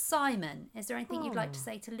 So, Simon, is there anything you'd like to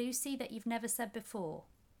say to Lucy that you've never said before?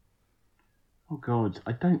 Oh God,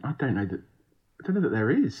 I don't know that there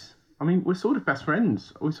is. I mean, we're sort of best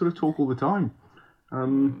friends. We sort of talk all the time.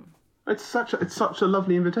 It's such a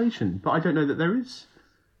lovely invitation, but I don't know that there is.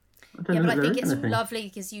 I think it's lovely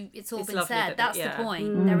because it's all been said. That's the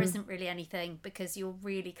point. There isn't really anything because you're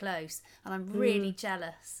really close, and I'm really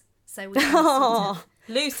jealous. So we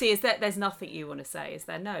Lucy, there's nothing you want to say, is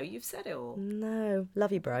there? No, you've said it all. No,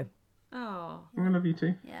 love you, bro. Oh, I love you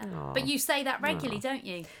too. Yeah, but you say that regularly, don't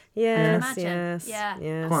you? Yes, yes,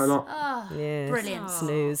 quite a lot. Oh, yes. Brilliant.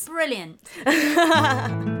 Snooze. Brilliant.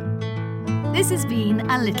 This has been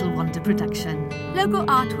a Little Wonder production. Logo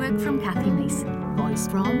artwork from Kathy Mason. Voice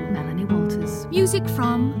from Melanie Walters. Music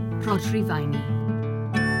from Rodri Viney.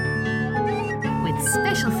 With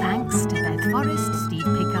special thanks to Beth Forrest, Steve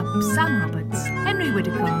Pickup, Sam Roberts, Henry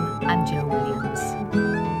Widdicombe and Joe Williams.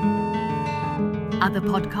 Other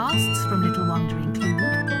podcasts from Little Wonder include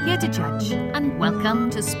Here to Judge and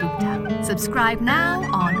Welcome to Spooktown. Subscribe now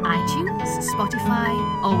on iTunes, Spotify,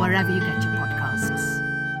 or wherever you get your podcasts.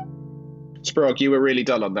 Sprague, you were really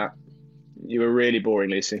dull on that. You were really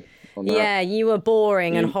boring, Lucy. On that. Yeah, you were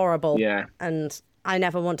boring and horrible. Yeah. And I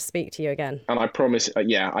never want to speak to you again. And I promise,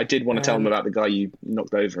 I did want to tell them about the guy you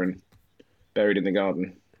knocked over and buried in the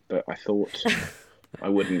garden, but I thought I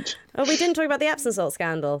wouldn't. Oh, we didn't talk about the Epsom salt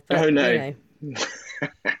scandal. But, oh, no. You know.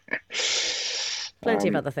 Plenty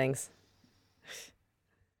of other things.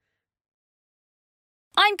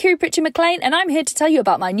 I'm Kiri Pritchard-McLean and I'm here to tell you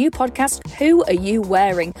about my new podcast, Who Are You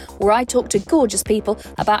Wearing?, where I talk to gorgeous people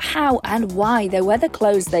about how and why they wear the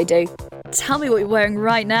clothes they do. Tell me what you're wearing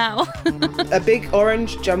right now. A big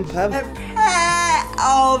orange jumper. A pair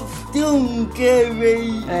of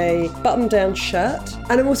dungarees. A button-down shirt.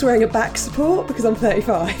 And I'm also wearing a back support because I'm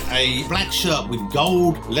 35. A black shirt with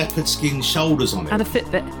gold leopard skin shoulders on it. And a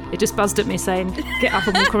Fitbit. It just buzzed at me saying, get up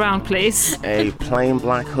and walk around, please. A plain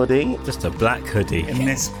black hoodie. Just a black hoodie. In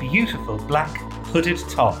this beautiful black hooded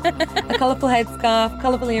top. A colourful headscarf,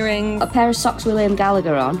 colourful earrings. A pair of socks with Liam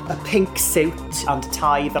Gallagher on. A pink suit and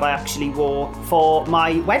tie that I actually wore for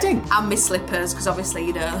my wedding. And my slippers, because obviously,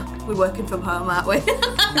 you know, we're working from home, aren't we?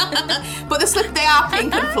 But the slippers, they are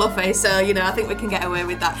pink and fluffy, so, you know, I think we can get away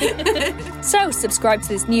with that. So, subscribe to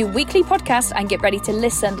this new weekly podcast and get ready to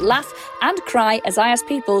listen, laugh and cry as I ask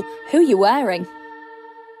people, who you wearing?